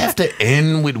 Bye. Do we have to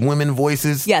end with women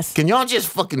voices? Yes. Can y'all just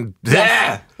fucking...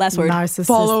 Yeah. Last word.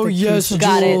 Narcissistic.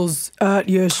 Got it. Jules at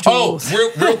Yes Oh,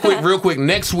 Jules. real quick.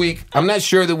 Next week, I'm not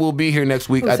sure that we'll be here next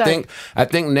week. Who's that? I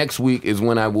think next week is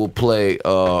when I will play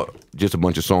just a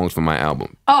bunch of songs from my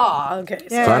album. Oh, okay.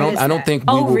 So I don't think we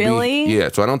Oh, will really? be. Yeah,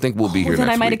 so I don't think we'll be here Then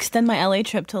next I might week. extend my LA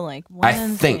trip to like I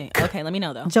Wednesday. think. Okay, let me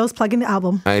know though. Joe's plugging the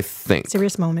album. I think.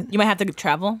 Serious moment. You might have to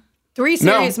travel. 3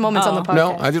 serious moments on the podcast.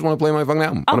 No, I just want to play my fucking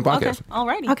album on a podcast. Okay.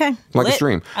 Alrighty. Okay. Like a Lit.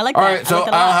 stream. I like All that. right, so I like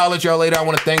it a I'll lot. holler at y'all later. I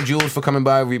want to thank Jules for coming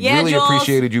by. We Yeah, really Jules.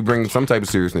 appreciated you bringing some type of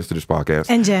seriousness to this podcast.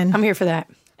 And Jen. I'm here for that.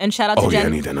 And shout out to Oh, Jen. yeah, I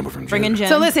need that number from Jen. Bring in Jen.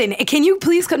 So listen, can you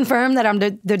please confirm that I'm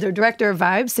the director of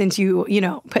Vibes since you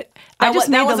put I just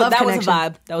made the love that connection. was a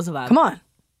vibe. That was a vibe. Come on. That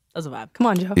was a vibe. Come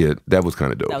on, Joe. Yeah, that was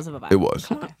kind of dope. That was a vibe. It was.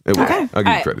 It was. I'll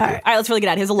give you credit. All there. right, let's really get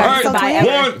out. Here's a long All right, goodbye. one.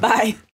 Ever. Bye.